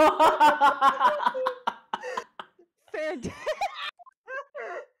 Fantastic.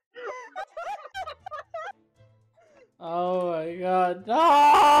 Oh my god,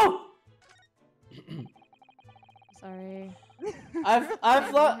 no! Sorry. I've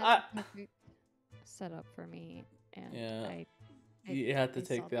had the perfect set up for me, and Yeah. I You had to I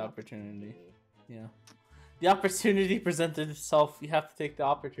take saw the opportunity. Yeah. The opportunity presented itself. You have to take the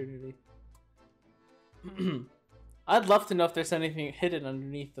opportunity. I'd love to know if there's anything hidden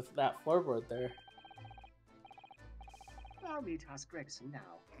underneath that floorboard there. Allow me to ask Gregson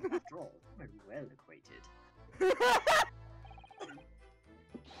now. After all, we're well acquainted.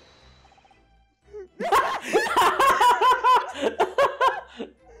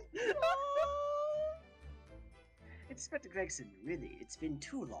 Inspector Gregson, really, it's been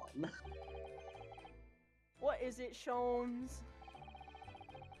too long. What is it, Shones?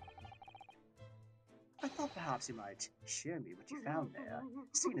 I thought perhaps you might share me what you found there,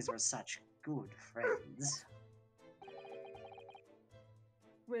 seeing as we're such good friends.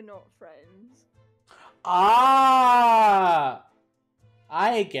 We're not friends. Ah!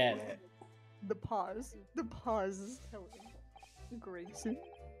 I get it. The pause. The pause is telling Grayson.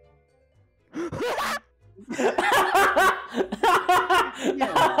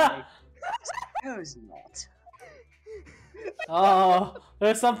 Yeah, suppose not. Oh,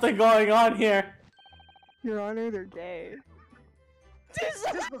 there's something going on here. Your Honor, they're gay.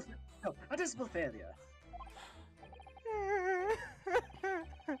 A dismal failure.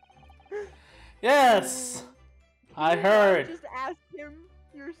 Yes, I You heard. Just ask him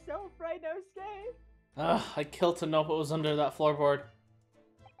yourself right now, Skay. I'd kill to know what was under that floorboard.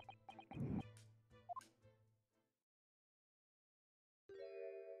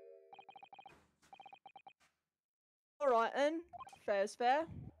 Alright then, fair's fair.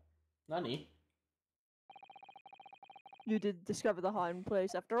 Nani? You did discover the hiding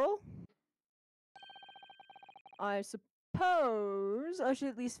place after all. I suppose I should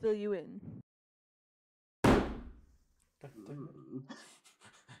at least fill you in.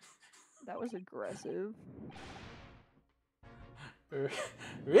 That was aggressive.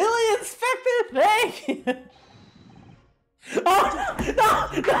 Really, Inspector? Thank you. Oh, no!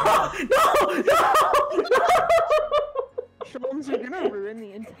 Sholmes, you're gonna ruin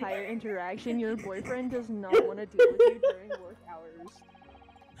the entire interaction. Your boyfriend does not want to deal with you during work hours.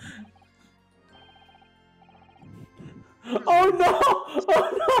 Oh no! Oh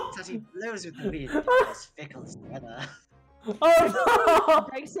no! That he blows with the wind as fickle as weather. Oh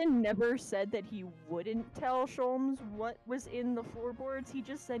Gregson never said that he wouldn't tell Sholmes what was in the floorboards. He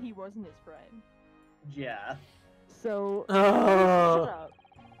just said he wasn't his friend. Yeah. So, no! shut up.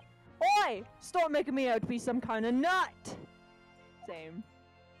 Oi! Stop making me out to be some kind of nut! Same.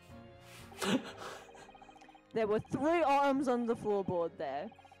 There were 3 arms on the floorboard there.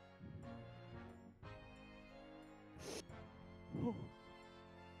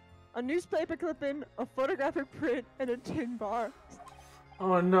 A newspaper clipping, a photographic print, and a tin bar.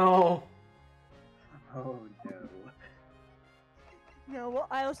 Oh no! Oh no. Now, what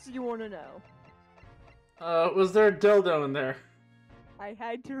else do you want to know? Was there a dildo in there? I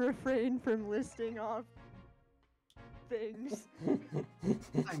had to refrain from listing off things.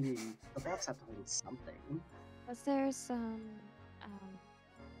 I mean, the box had to hold something. Was there some,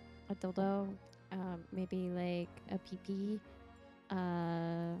 a dildo, maybe like a pee-pee,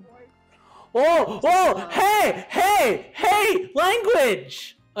 Whoa! Whoa! Hey! Hey! Hey!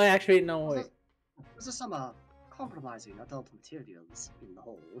 Language! Oh, actually, no, wait. Was there some compromising adult materials in the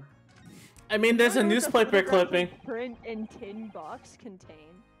hole? I mean, there's a What does newspaper photographic clipping. Print and tin box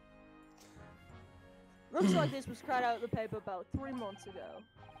contain? Looks like this was cut out of the paper about 3 months ago.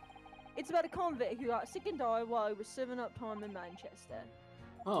 It's about a convict who got sick and died while he was serving up time in Manchester.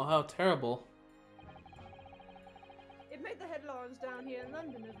 Oh, how terrible. It made the headlines down here in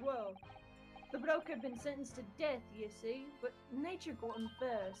London as well. The bloke had been sentenced to death, you see, but nature got him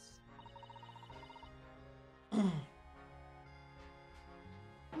first.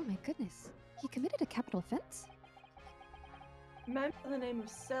 oh my goodness, he committed a capital offense? A man by the name of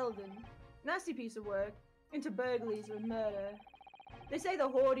Selden. Nasty piece of work. Into burglaries and murder. They say the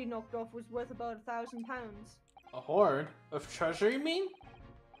hoard he knocked off was worth about £1,000. A hoard? Of treasure, you mean?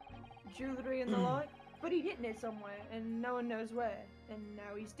 Jewellery and the like. But he'd hidden it somewhere, and no one knows where. And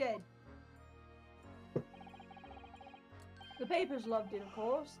now he's dead. The papers loved it, of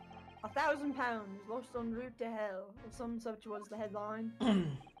course. £1,000 lost en route to hell, or some such was the headline.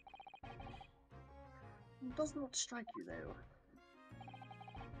 Does not strike you, though.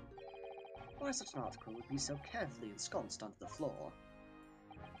 Why such an article would be so carefully ensconced under the floor?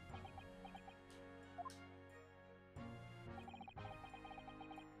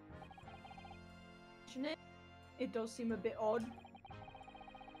 It does seem a bit odd.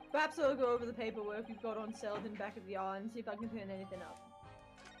 Perhaps I'll go over the paperwork we've got on Selden back at the eye and see if I can turn anything up.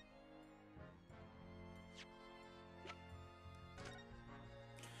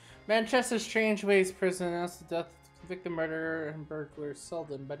 Manchester's Strange Ways prison announced the death of the convicted murderer and burglar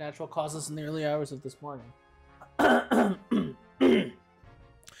Selden by natural causes in the early hours of this morning.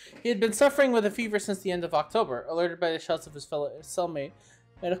 He had been suffering with a fever since the end of October. Alerted by the shouts of his fellow cellmate,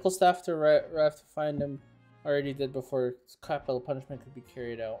 medical staff arrived to find him already dead before capital punishment could be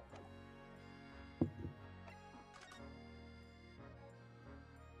carried out.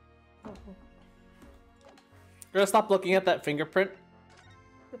 Girl, stop looking at that fingerprint.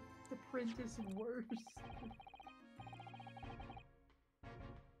 The print is worse.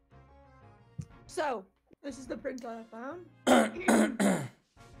 So, this is the print I found.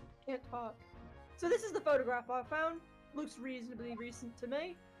 Can't talk. So this is the photograph I found. Looks reasonably recent to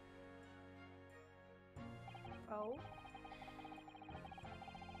me. Oh.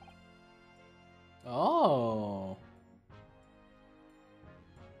 Oh.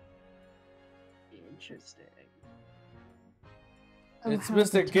 Interesting. It's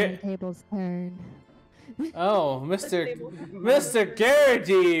Mr. Table's turn. Oh, Mr.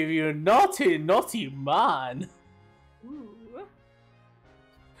 Garrity, you naughty, naughty man. Ooh.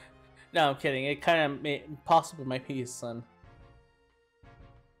 No, I'm kidding. It kind of possibly might be his son.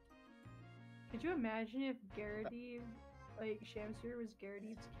 Could you imagine if Garrity, like Shamsir was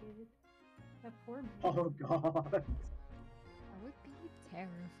Garrity's kid? That poor man. Oh god. That would be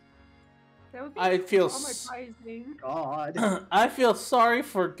terrible. That would be I feel traumatizing. God. I feel sorry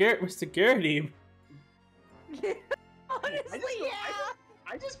for Mr. Garrity. Honestly, yeah.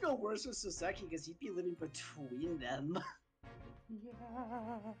 I just feel worse for Soseki because he'd be living between them.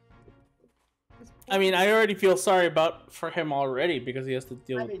 Yeah. I mean, I already feel sorry for him already because he has to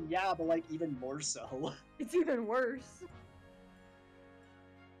deal I with. mean, yeah, but like even more so. It's even worse.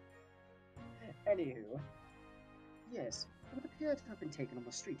 Anywho. Yes, it would appear to have been taken on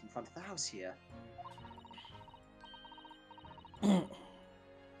the street in front of the house here.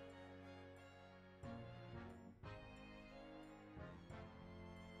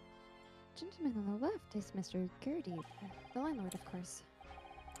 Gentleman on the left is Mr. Gertie, the landlord, of course.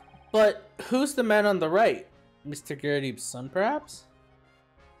 But who's the man on the right? Mr. Garrity's son, perhaps?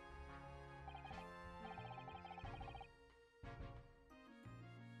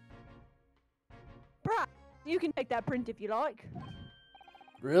 Bruh, you can take that print if you like.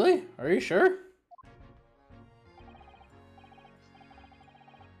 Really? Are you sure?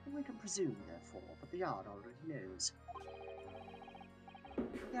 We can presume, therefore, that the yard already knows.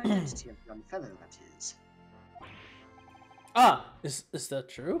 The identity of the young fellow, that is. Ah, is that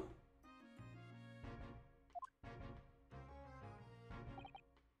true?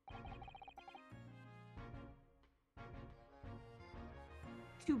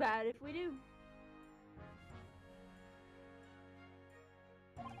 Too bad if we do.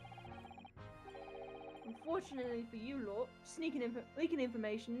 Unfortunately for you lot, leaking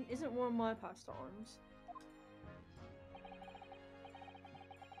information isn't one of my pastimes.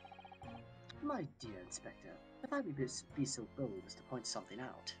 My dear Inspector, if I may be so bold as to point something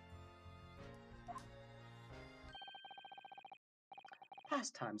out.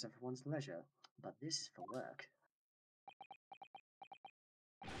 Pastimes are for one's leisure, but this is for work.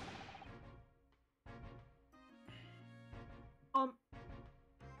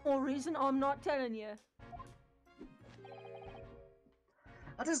 More reason I'm not telling you.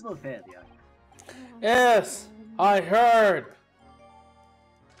 A dismal failure. Yes, I heard.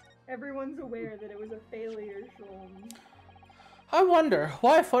 Everyone's aware that it was a failure, Sean. I wonder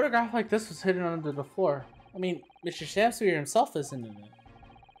why a photograph like this was hidden under the floor. I mean, Mr. Shamsweer himself isn't in it.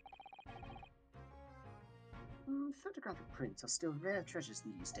 Photographic prints are still rare treasures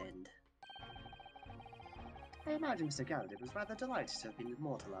in the East End. I imagine Mr. Gallagher was rather delighted to have been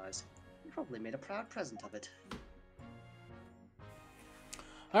immortalized. He probably made a proud present of it.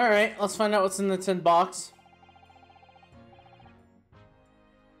 Alright, let's find out what's in the tin box.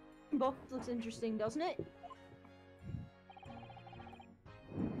 Box looks interesting, doesn't it?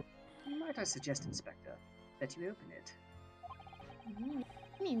 Might I suggest, Inspector, that you open it?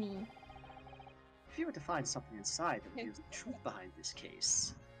 Mimi. If you were to find something inside that reveals the truth behind this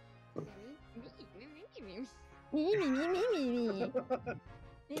case.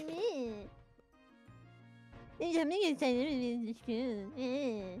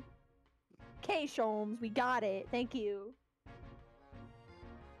 Okay, Sholmes, we got it. Thank you.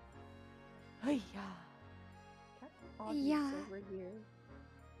 Hiya. Yeah. Over here.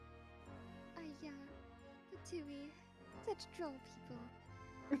 Yeah, the Tui. Such droll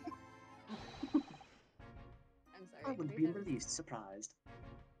people. I'm sorry. I wouldn't be in the least surprised.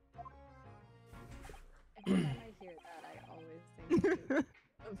 Every time I hear that, I always think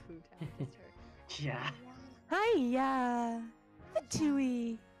of Who Town just heard. Yeah. Hiya. The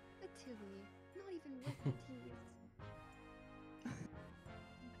Tui. The Tui. Not even with the T's.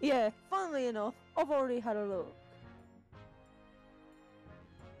 Yeah, funnily enough, I've already had a look.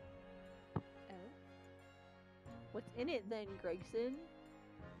 Oh? What's in it then, Gregson?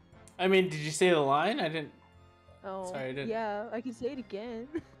 I mean, did you say the line? I didn't. Oh, Sorry, I didn't. yeah, I can say it again.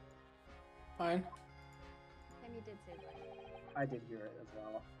 Fine. Tammy did say that. I did hear it as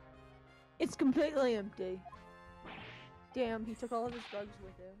well. It's completely empty. Damn, he took all of his drugs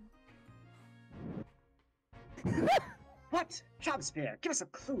with him. What? Shakespeare, give us a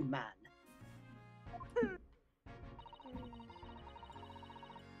clue, man! Where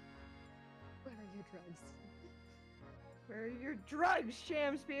are your drugs? Where are your drugs,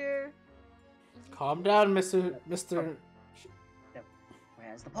 Shamspear? Calm down, Mr. Where's the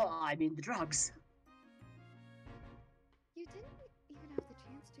I mean the drugs. You didn't even have the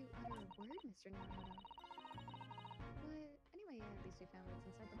chance to utter a word, Mr. Naruto. But anyway, at least we found what's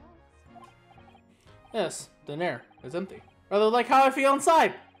inside the box. Yes, the air is empty. Rather like how I feel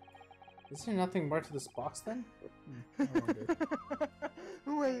inside. Is there nothing more to this box then? I wonder.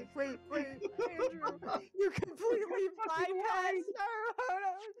 wait, Andrew, you completely bypassed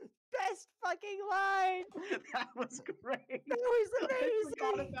our best fucking line. That was great. That was I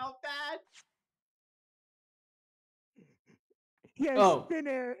forgot amazing. about that. Yes, Oh. thin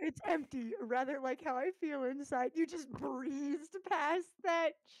air. It's empty. Rather like how I feel inside. You just breezed past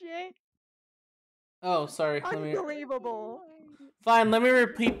that shit. Oh, sorry. Let me. Unbelievable. Fine. Let me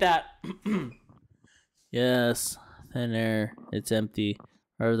repeat that. Yes, thin air. It's empty.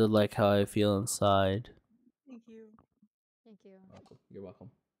 Rather like how I feel inside. Thank you. Thank you. You're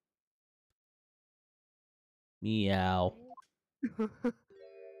welcome. Meow.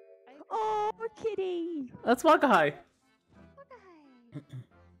 Oh, kitty. That's Wakahai.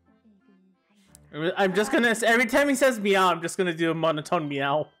 I'm just gonna. Every time he says meow, I'm just gonna do a monotone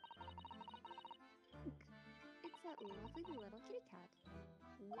meow. It's that lovely little kitty cat.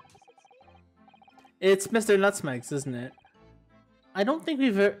 What is its name? It's Mr. Nutsmegs, isn't it? I don't think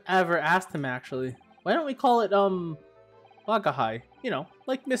we've ever asked him actually. Why don't we call it Wakahai? You know,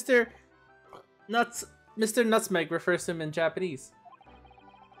 like Mr. Nuts. Mr. Nutsmeg refers to him in Japanese.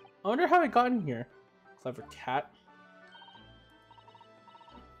 I wonder how it got in here. Clever cat.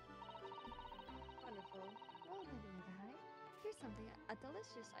 Wonderful. Well then, Guy, here's something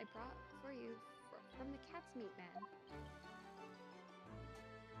delicious I brought for you from the cat's meat man.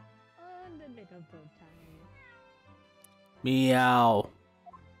 On the little bow tie. Meow.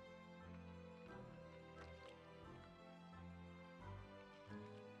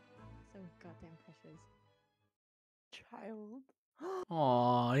 So goddamn precious. Child.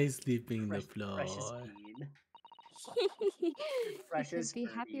 Aw, he's sleeping in the Precious floor. bean. You Precious could be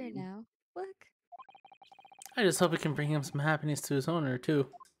happier bean. now. Look. I just hope it can bring him some happiness to his owner too.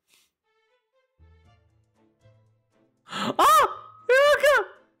 Ah! Yuka!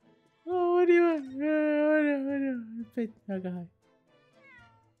 Oh, what do you want? What do you want? Okay.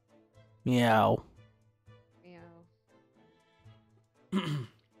 Meow. Meow.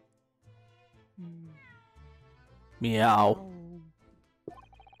 Meow. Oh.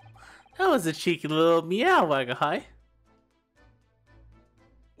 That was a cheeky little meow, Wakahai.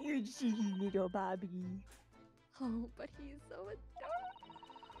 You cheeky little Bobby. Oh, but he's so adorable.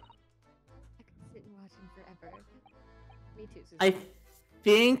 I could sit and watch him forever. Me too, Susan. I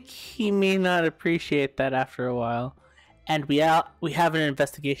think he may not appreciate that after a while, and we have an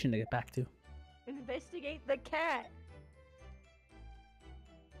investigation to get back to. Investigate the cat.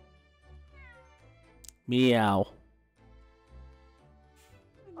 Meow.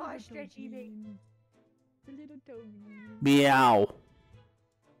 Oh, stretchy baby. The little Toby. Meow.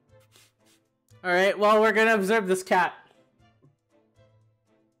 Alright, well, we're gonna observe this cat.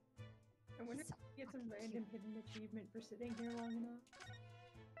 I wonder if we get some random hidden achievement for sitting here long enough.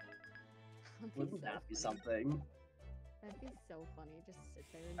 Wouldn't that be something? That'd be so funny. Just sit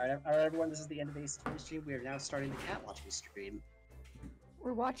there. And... Alright, everyone, this is the end of the stream. We are now starting the cat watching stream.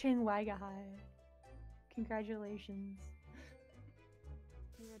 We're watching Wagahai. Congratulations.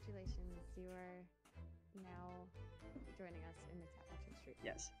 Congratulations, you are now joining us in the cat watching stream.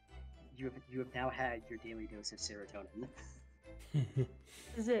 Yes. You have now had your daily dose of serotonin. This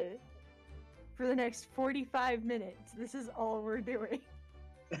is it. For the next 45 minutes, this is all we're doing.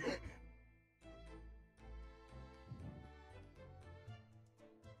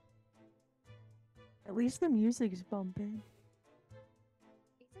 At least the music's bumping.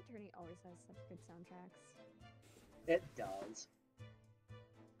 Ace Attorney always has such good soundtracks. It does.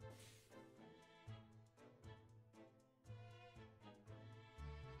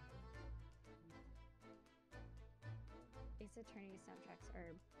 Ace Attorney soundtracks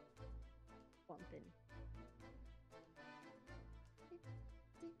are bumping.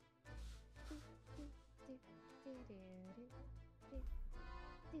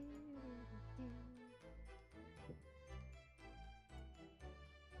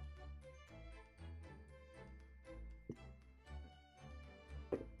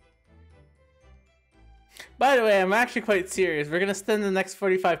 By the way, I'm actually quite serious. We're gonna spend the next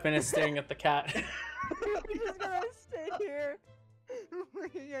 45 minutes staring at the cat. We're just gonna sit here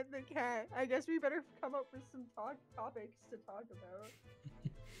looking at the cat. I guess we better come up with some topics to talk about.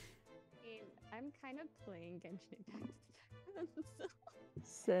 I'm kind of playing Genshin Impact.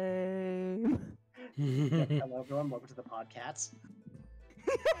 So... Same. Hello everyone, welcome to the podcast.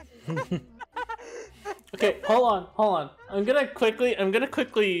 Okay, hold on. I'm gonna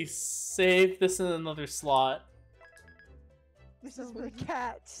quickly save this in another slot. This is the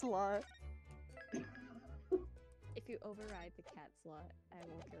cat slot. If you override the cat slot, I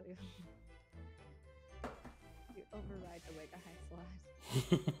will kill you. You override the Wake a High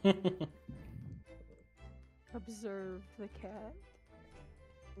slot. Observe the cat.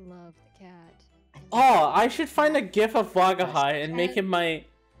 love the cat. Oh, I should find a gif of Wagahai and make him my...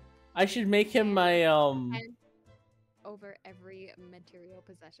 I should make him my, And over every material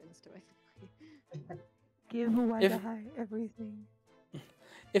possessions to it. Give Wagahai everything.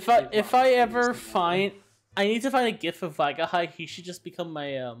 If I ever find... I need to find a gif of Wagahai, he should just become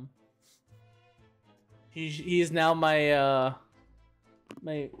my, He is now my,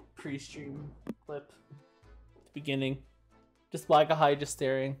 my pre-stream clip. At the beginning. Just Wagahai just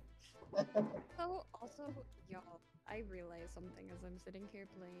staring. So, also, y'all, I realized something as I'm sitting here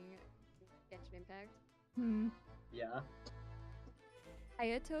playing Genshin Impact. Yeah.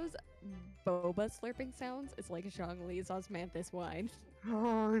 Hayato's boba slurping sounds is like Zhongli's osmanthus wine.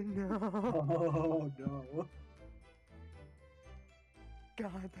 Oh no. Oh no.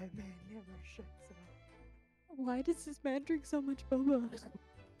 God, that man never shuts up. Why does this man drink so much boba?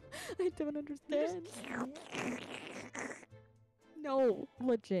 I don't understand. No,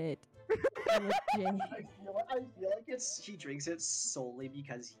 legit. Legit. I feel like he drinks it solely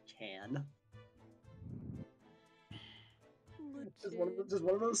because he can. Just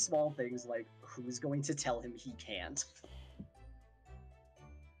one of those small things, like, who's going to tell him he can't?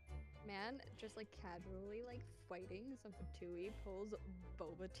 Man, just like casually like fighting, some Fatui pulls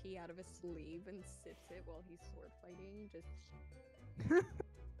boba tea out of his sleeve and sips it while he's sword fighting. Just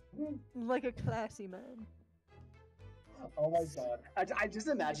Like a classy man. Oh my god. I just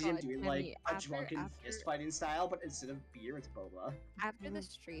imagine him doing, like, Emmy, a drunken fist fighting style, but instead of beer, it's boba. after the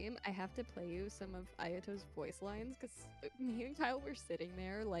stream, I have to play you some of Ayato's voice lines because me and Kyle were sitting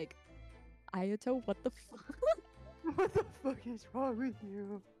there like, Ayato, what the fuck? What the fuck is wrong with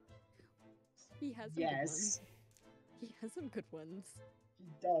you? He has some good ones. He has some good ones. He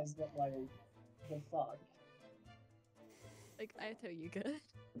does, but, like, the fuck? Like, Ayato, you good?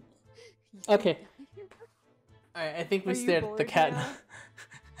 Okay. Alright, I think we Are you stared at the bored cat. now?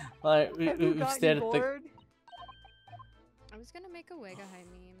 Alright, Have you we've gotten stared at the... bored? I was gonna make a Wagahai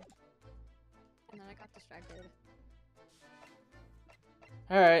meme, and then I got distracted.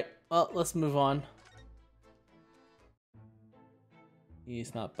 Alright, well, let's move on.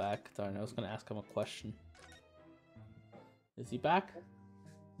 He's not back. Darn, I was gonna ask him a question. Is he back?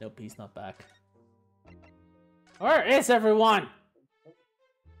 Nope, he's not back. Where is everyone?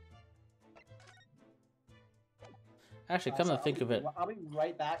 Actually, come to think of it. I'll be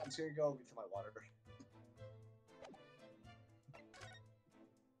right back. I'm just gonna go refill my water.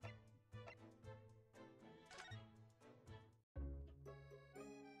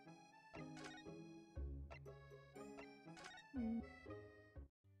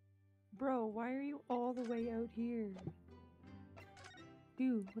 Bro, why are you all the way out here?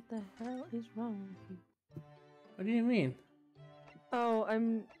 Dude, what the hell is wrong with you? What do you mean? Oh,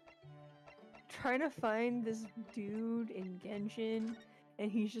 I'm trying to find this dude in Genshin,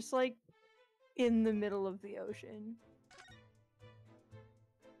 and he's just like in the middle of the ocean.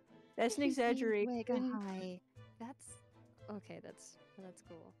 That's an exaggeration. Wagahai. That's okay. That's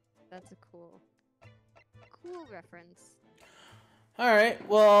cool. That's a cool reference. Alright,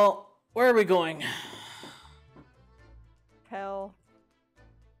 well, where are we going? Hell.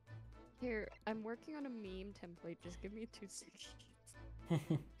 Here, I'm working on a meme template. Just give me 2 seconds.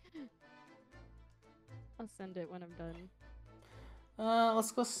 I'll send it when I'm done.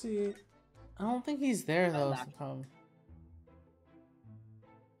 Let's go see. I don't think he's there though. Is the problem.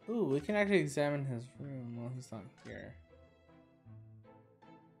 Ooh, we can actually examine his room while he's not here.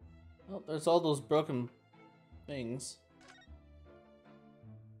 Oh, there's all those broken things.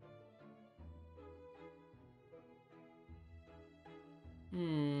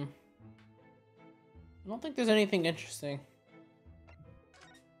 I don't think there's anything interesting.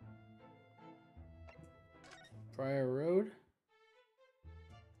 Briar Road.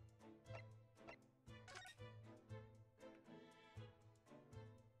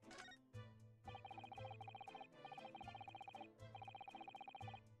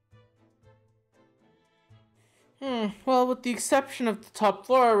 Well, with the exception of the top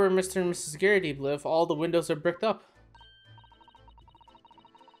floor where Mr. and Mrs. Garrity live, all the windows are bricked up.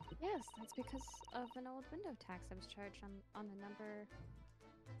 Yes, that's because of an old window tax that was charged on the number.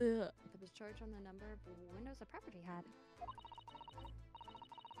 That was charged on the number of windows the property had.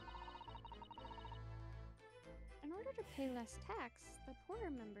 In order to pay less tax, the poorer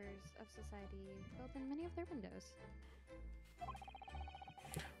members of society filled in many of their windows.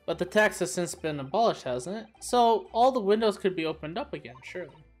 But the tax has since been abolished, hasn't it? So all the windows could be opened up again,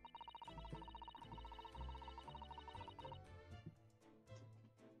 surely.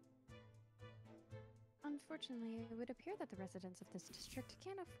 Unfortunately, it would appear that the residents of this district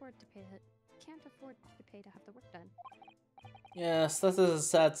can't afford to pay to have the work done. Yes, this is a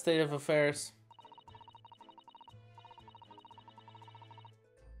sad state of affairs.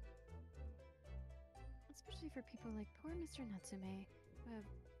 Especially for people like poor Mr. Natsume,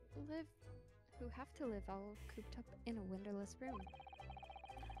 who have to live all cooped up in a windowless room.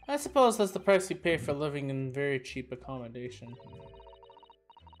 I suppose that's the price you pay for living in very cheap accommodation. It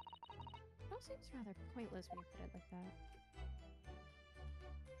all seems rather pointless when you put it like that.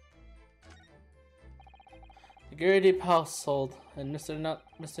 The Gary household and Mr.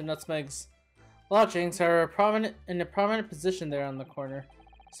 Nutsmeg's lodgings are in a prominent position there on the corner.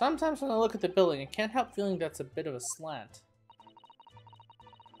 Sometimes when I look at the building, I can't help feeling that's a bit of a slant.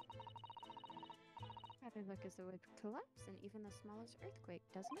 Rather look as though it would collapse in even the smallest earthquake,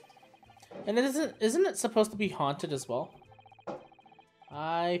 doesn't it? And isn't it supposed to be haunted as well?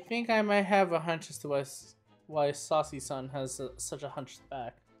 I think I might have a hunch as to why Saucy-san has such a hunched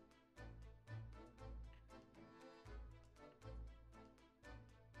back.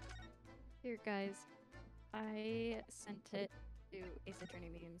 Here, guys, I sent it to Ace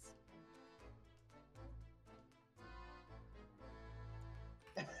Attorney Memes.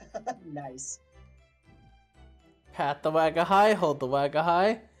 Nice. Pat the Wagahai, hold the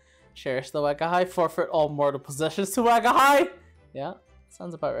Wagahai, cherish the Wagahai, forfeit all mortal possessions to Wagahai! Yeah,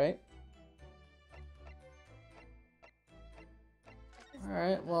 sounds about right.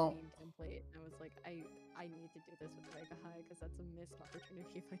 Alright, well... Template. I was like, I need to do this with Mega High because that's a missed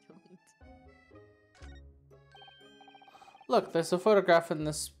opportunity if I don't. Look, there's a photograph in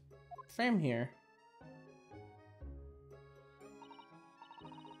this frame here.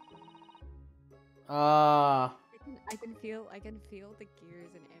 Ah. I can feel the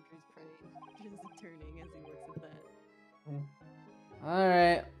gears in Andrew's brain just turning as he looks at that.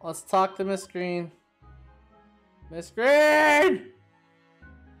 Alright, let's talk to Miss Green. Miss Green!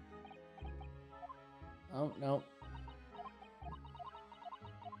 Oh, no.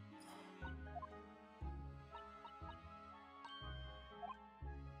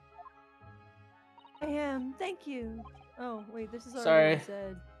 I am. Thank you. Oh, wait, this is already Sorry. what I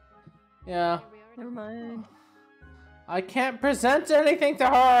said. Yeah. Never mind. I can't present anything to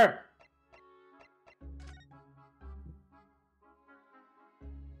her!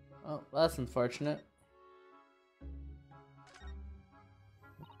 Oh, that's unfortunate.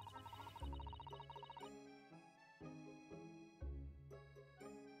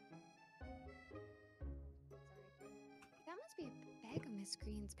 That must be a bag of Miss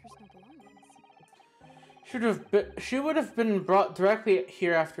Green's personal belongings. She would have been brought directly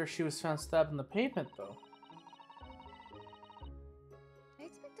here after she was found stabbed in the pavement, though. I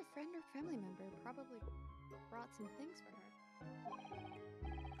expect a friend or family member probably brought some things for her.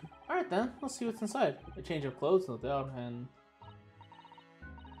 Alright then, let's see what's inside. A change of clothes, no doubt, and...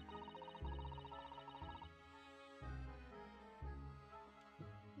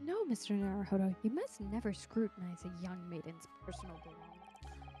 No, Mr. Naruhodo, you must never scrutinize a young maiden's personal belongings.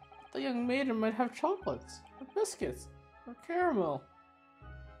 The young maiden might have chocolates, or biscuits, or caramel.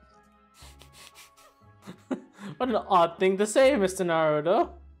 What an odd thing to say, Mr.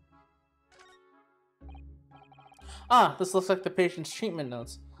 Naruto. Ah, this looks like the patient's treatment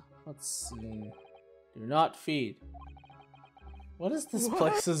notes. Let's see. Do not feed. What is this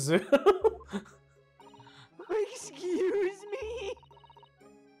place, a zoo? Excuse me?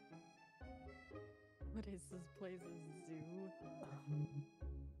 What is this place, a zoo?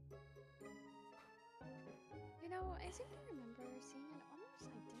 You know, I seem to remember seeing an almost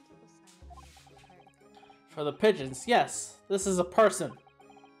identical sign on the park. For the pigeons, yes. This is a person.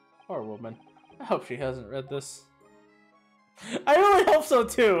 Or woman. I hope she hasn't read this. I really hope so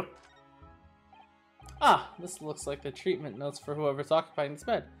too! Ah, this looks like the treatment notes for whoever's occupying this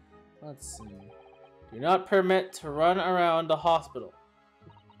bed. Let's see. Do not permit to run around the hospital.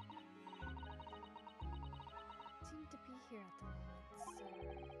 Seem to be here at the moment,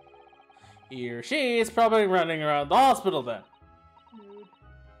 so... He or she is probably running around the hospital then. Oh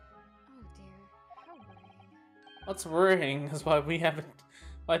dear, how worrying. What's worrying is why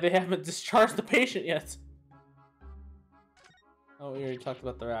they haven't discharged the patient yet. Oh, we already talked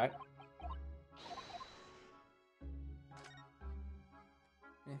about the rat.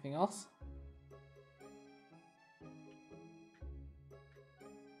 Anything else?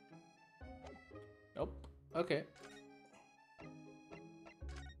 Nope. Okay.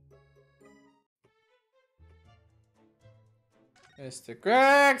 Mr.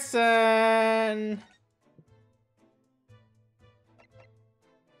 Gregson!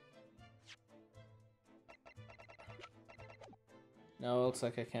 No, it looks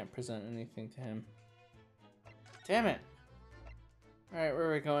like I can't present anything to him. Damn it! Alright, where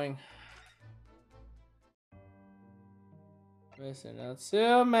are we going? Listen,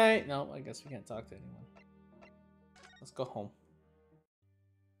 Natsume. No, I guess we can't talk to anyone. Let's go home.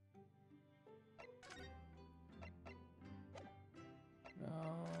 No.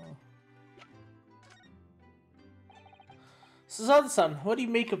 Suzato-san, what do you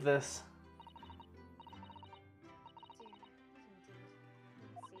make of this?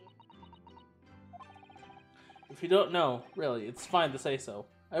 If you don't know, really, it's fine to say so.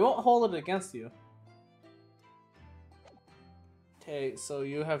 I won't hold it against you. Okay, so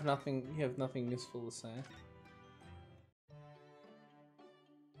you have nothing useful to say.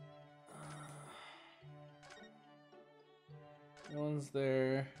 No one's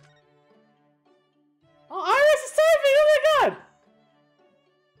there. Oh, Iris is typing! Oh my god!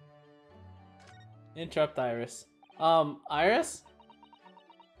 Interrupt Iris. Iris?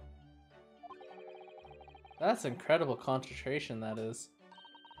 That's incredible concentration, that is.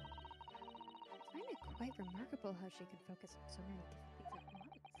 I find it quite remarkable how she can focus on so many different things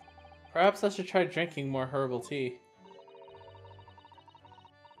at once. Perhaps I should try drinking more herbal tea.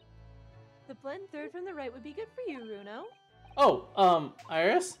 The blend third from the right would be good for you, Runo. Oh,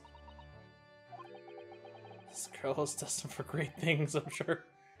 Iris? This girl is destined for great things, I'm sure.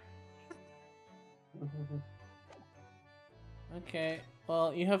 Okay,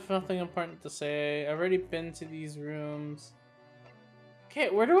 well, you have nothing important to say. I've already been to these rooms. Okay,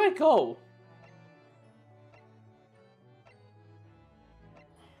 where do I go?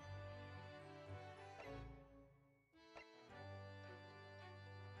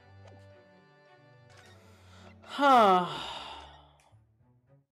 Huh.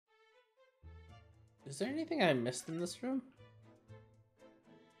 Is there anything I missed in this room?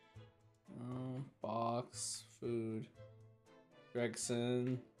 Box, food.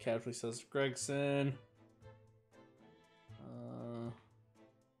 Gregson. Casually says Gregson.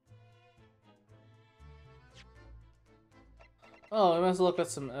 Oh, I must look at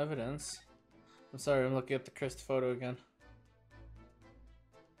some evidence. I'm sorry, I'm looking at the cursed photo again.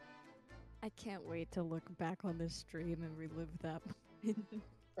 I can't wait to look back on this stream and relive that moment.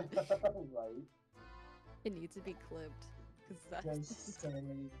 Right. It needs to be clipped. Because that's... There's so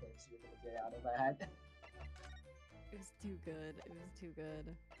many clips you're gonna get out of my head. It was too good. It was too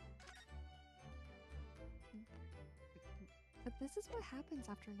good. But this is what happens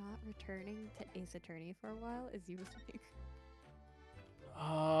after not returning to Ace Attorney for a while, is you like...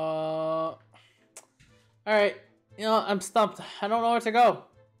 Alright. You know, I'm stumped. I don't know where to go.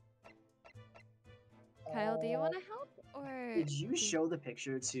 Kyle, do you want to help? Or Did you show the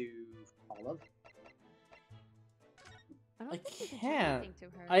picture to Olive? don't I think you can show can't. anything to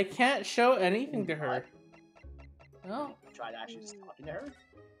her. I can't show anything to her. What? No. Try to actually just talking to her?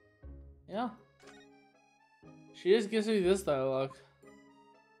 Yeah. She just gives me this dialogue.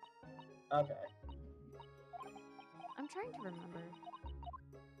 Okay. I'm trying to remember.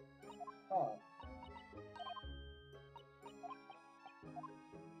 Oh.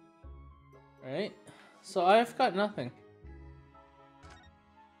 Right? So I've got nothing.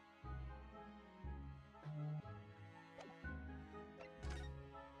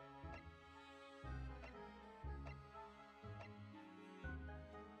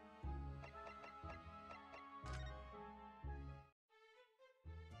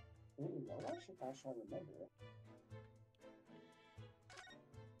 Ooh, I should actually remember.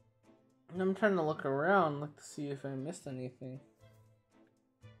 And I'm trying to look around, look to see if I missed anything.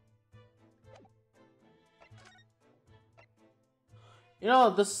 You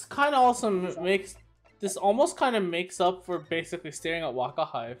know, this kind of also makes... This almost kind of makes up for basically staring at Waka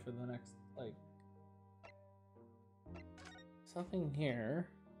High for the next, like... Something here.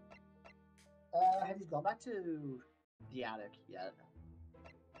 Have you gone back to the attic yet?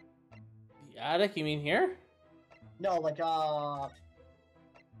 The attic, you mean here? No, like,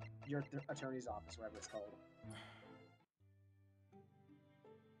 your attorney's office, whatever it's called.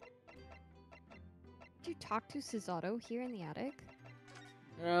 Did you talk to Suzato here in the attic?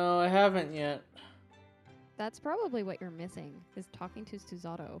 No, I haven't yet. That's probably what you're missing, is talking to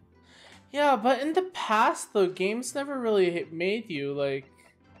Suzato. Yeah, but in the past, though, games never really made you, like...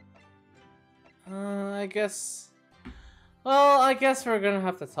 I guess... Well, I guess we're gonna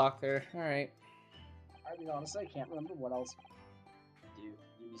have to talk there. Alright. I mean, honestly, I can't remember what else you used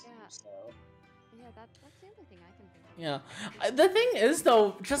to do, Yeah. so... Yeah, that's the other thing I can think of. Yeah. The thing is,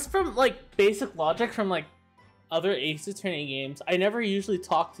 though, just from, like, basic logic from, like, other Ace Attorney games, I never usually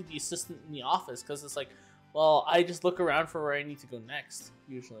talk to the assistant in the office, because it's like, well, I just look around for where I need to go next,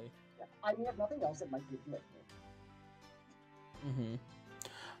 usually. Yeah. I mean, if nothing else, it might give you Mm-hmm.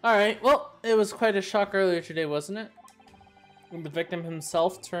 Alright, well, it was quite a shock earlier today, wasn't it? When the victim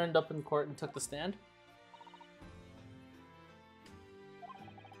himself turned up in court and took the stand.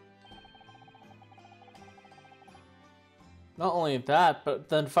 Not only that, but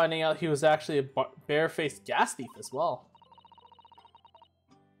then finding out he was actually a bare-faced gas thief as well.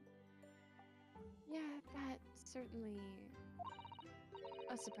 Yeah, that's certainly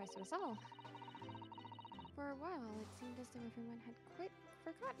a surprise to us all. For a while, it seemed as though everyone had quite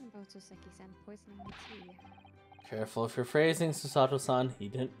forgotten about Soseki-san poisoning the tea. Careful of your phrasing, Susato-san. He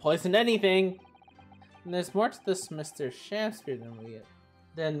didn't poison anything! And there's more to this Mr. Shamspear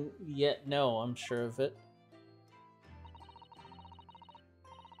than we yet know, I'm sure of it.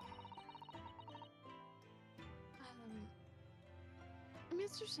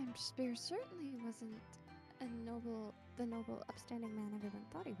 Mr. Shakespeare certainly wasn't the noble, upstanding man everyone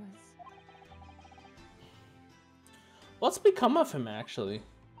thought he was. What's become of him, actually?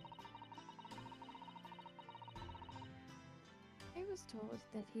 I was told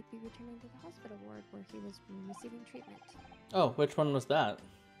that he'd be returning to the hospital ward where he was receiving treatment. Oh, which one was that?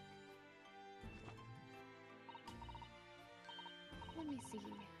 Let me see.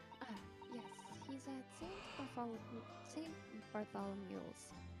 Yes, he's at St.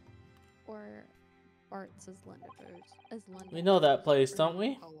 Bartholomew's. Or Bart's as London. We know that place, don't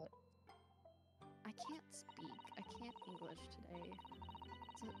we? I can't speak. I can't English today.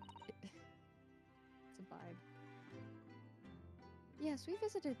 It's a vibe. Yes, we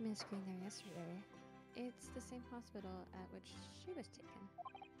visited Miss Green there yesterday. It's the same hospital at which she was taken.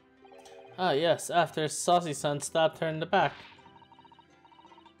 Ah, yes, after Saucy-san stabbed her in the back.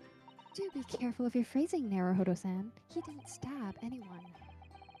 Do be careful of your phrasing, Naruhodo-san. He didn't stab anyone.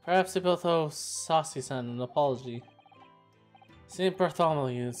 Perhaps they both owe Saucy-san an apology. St.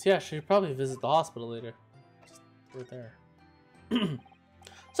 Bartholomew's. Yeah, she should probably visit the hospital later. Just, we're there.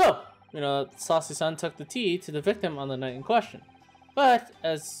 So, Saucy-san took the tea to the victim on the night in question. But,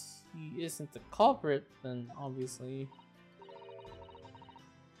 as he isn't the culprit, then obviously...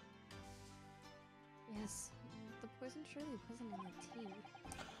 Yes, the poison surely wasn't in the tea.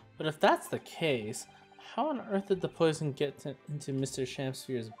 But if that's the case, how on earth did the poison get into Mr.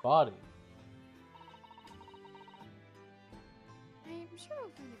 Shamspear's body? I'm sure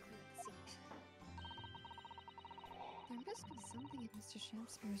I'll find a clear receipt. There must be something in Mr.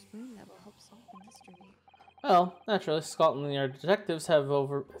 Shamspear's room that will help solve the mystery. Well, naturally, Scotland Yard detectives have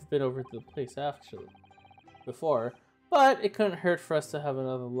been over to the place actually before, but it couldn't hurt for us to have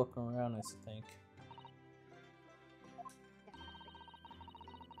another look around, I think.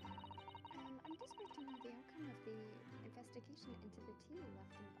 I'm desperate to know the outcome of the investigation into the tea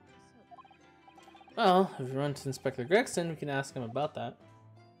left in the bar of soap. Well, if you run to Inspector Gregson, we can ask him about that.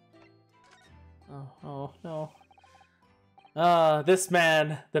 Oh no. This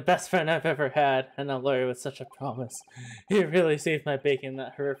man, the best friend I've ever had, and a lawyer with such a promise. He really saved my bacon,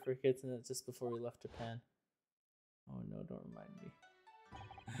 that horrific incident just before we left Japan. Oh no, don't remind me.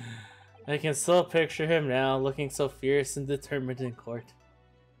 I can still picture him now, looking so fierce and determined in court.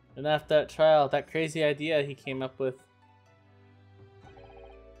 And after that trial, that crazy idea he came up with.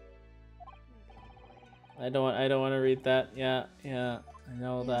 I don't want to read that. Yeah, I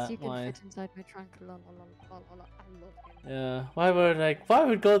know Yes, that you can line. fit inside my trunk. La, la, la, la, la, la. I love him. Yeah, why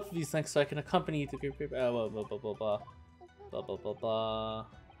would go through these things so I can accompany you to your paper? Blah blah blah blah blah blah blah blah blah.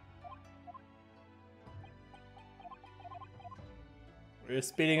 We're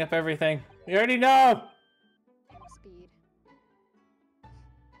speeding up everything. We already know. Speed.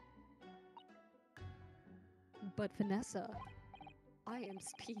 But Vanessa, I am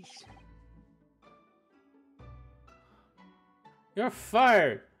speed. You're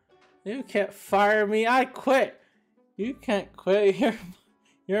fired. You can't fire me. I quit. You can't quit.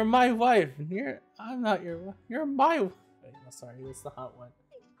 You're my wife. I'm not your wife. You're my wife. Wait, no, sorry, that's the hot one.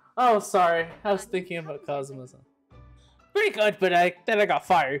 Oh, sorry. I was thinking about Cosmos. Pretty good, but then I got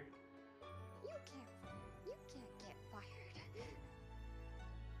fired. You can't get fired.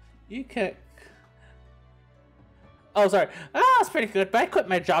 You can't. Oh, sorry. Ah, that's pretty good, but I quit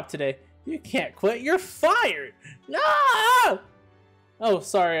my job today. You can't quit. You're fired. No. Oh,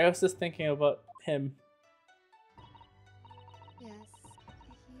 sorry. I was just thinking about him. Yes,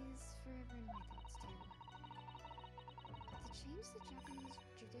 he's forever in my thoughts too. To change the Japanese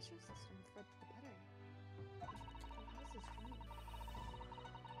judicial system for the better. That was his dream.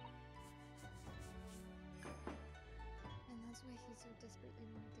 And that's why he so desperately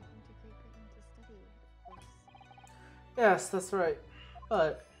wanted to come to Great Britain to study, of course. Yes, that's right.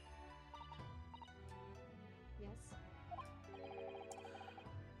 But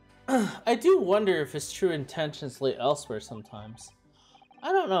Yes? I do wonder if his true intentions lay elsewhere sometimes.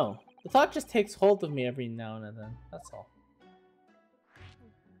 I don't know. The thought just takes hold of me every now and then. That's all.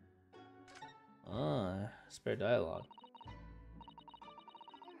 Ah, spare dialogue.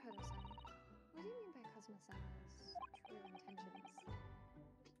 Naruhodo-san, what do you mean by Masana's true intentions.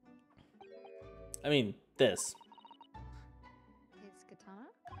 I mean, this. His katana?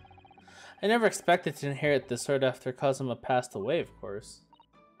 I never expected to inherit this sword after Kazuma passed away, of course.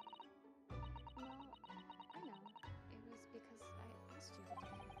 No, I know. It was because I asked you to do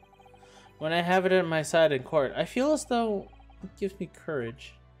it. When I have it at my side in court, I feel as though it gives me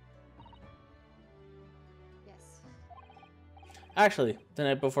courage. Yes. Actually, the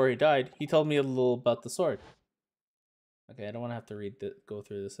night before he died, he told me a little about the sword. Okay, I don't want to have to go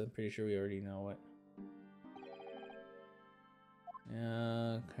through this. I'm pretty sure we already know it.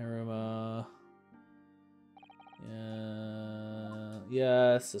 Yeah, Karuma. Yeah,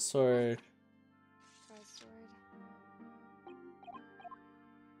 yes, the sword. Try sword. Oh,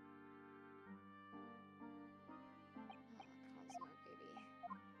 Cosmo, baby.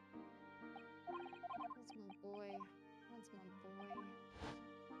 That's my boy. That's my boy.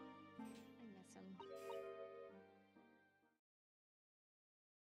 I miss him.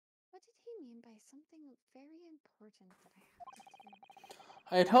 What did he mean by something very important that I have to do?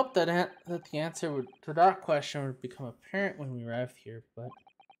 I had hoped that the answer to that question would become apparent when we arrived here, but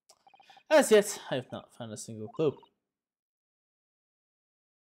as yet, I have not found a single clue.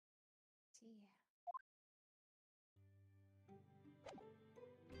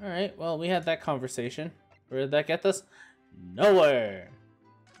 Alright, well, we had that conversation. Where did that get us? Nowhere!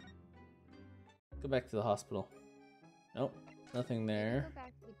 Go back to the hospital. Nope, nothing there. Go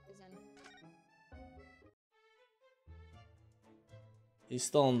back to the prison. He's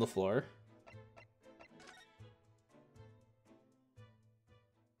still on the floor.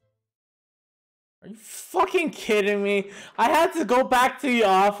 Are you fucking kidding me? I had to go back to the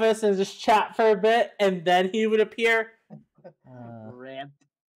office and just chat for a bit, and then he would appear? Rant.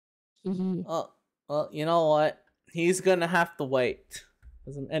 Well, you know what? He's gonna have to wait.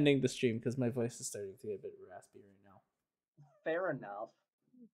 Because I'm ending the stream because my voice is starting to get a bit raspy right now. Fair enough.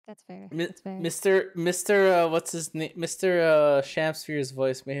 That's fair. That's fair. Mr. What's his name? Mr. Shamsphere's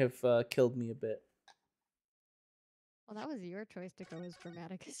voice may have killed me a bit. Well, that was your choice to go as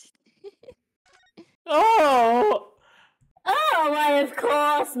dramatic as you did. Oh! Oh, why, of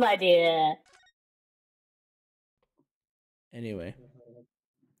course, my dear. Anyway,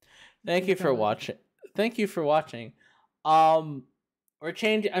 thank you for watching. Thank you for watching. I'm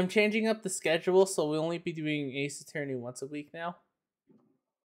changing up the schedule, so we'll only be doing Ace Attorney once a week now.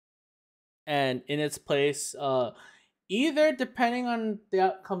 And in its place, either depending on the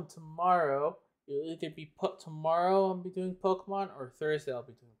outcome tomorrow, it'll either be put tomorrow I'll be doing Pokemon, or Thursday I'll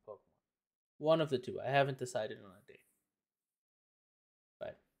be doing Pokemon. One of the two. I haven't decided on a date.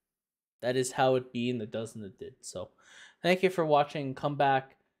 But that is how it be, and it does and it did. So thank you for watching. Come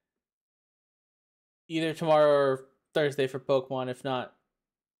back either tomorrow or Thursday for Pokemon. If not,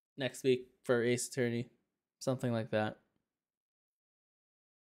 next week for Ace Attorney. Something like that.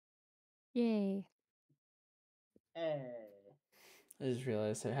 Yay. Hey. I just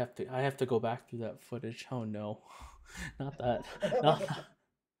realized I have to go back through that footage. Oh no. Not that. Not that.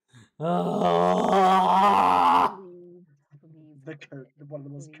 Ah! One of the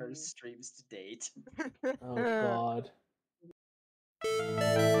most cursed streams to date. Oh god.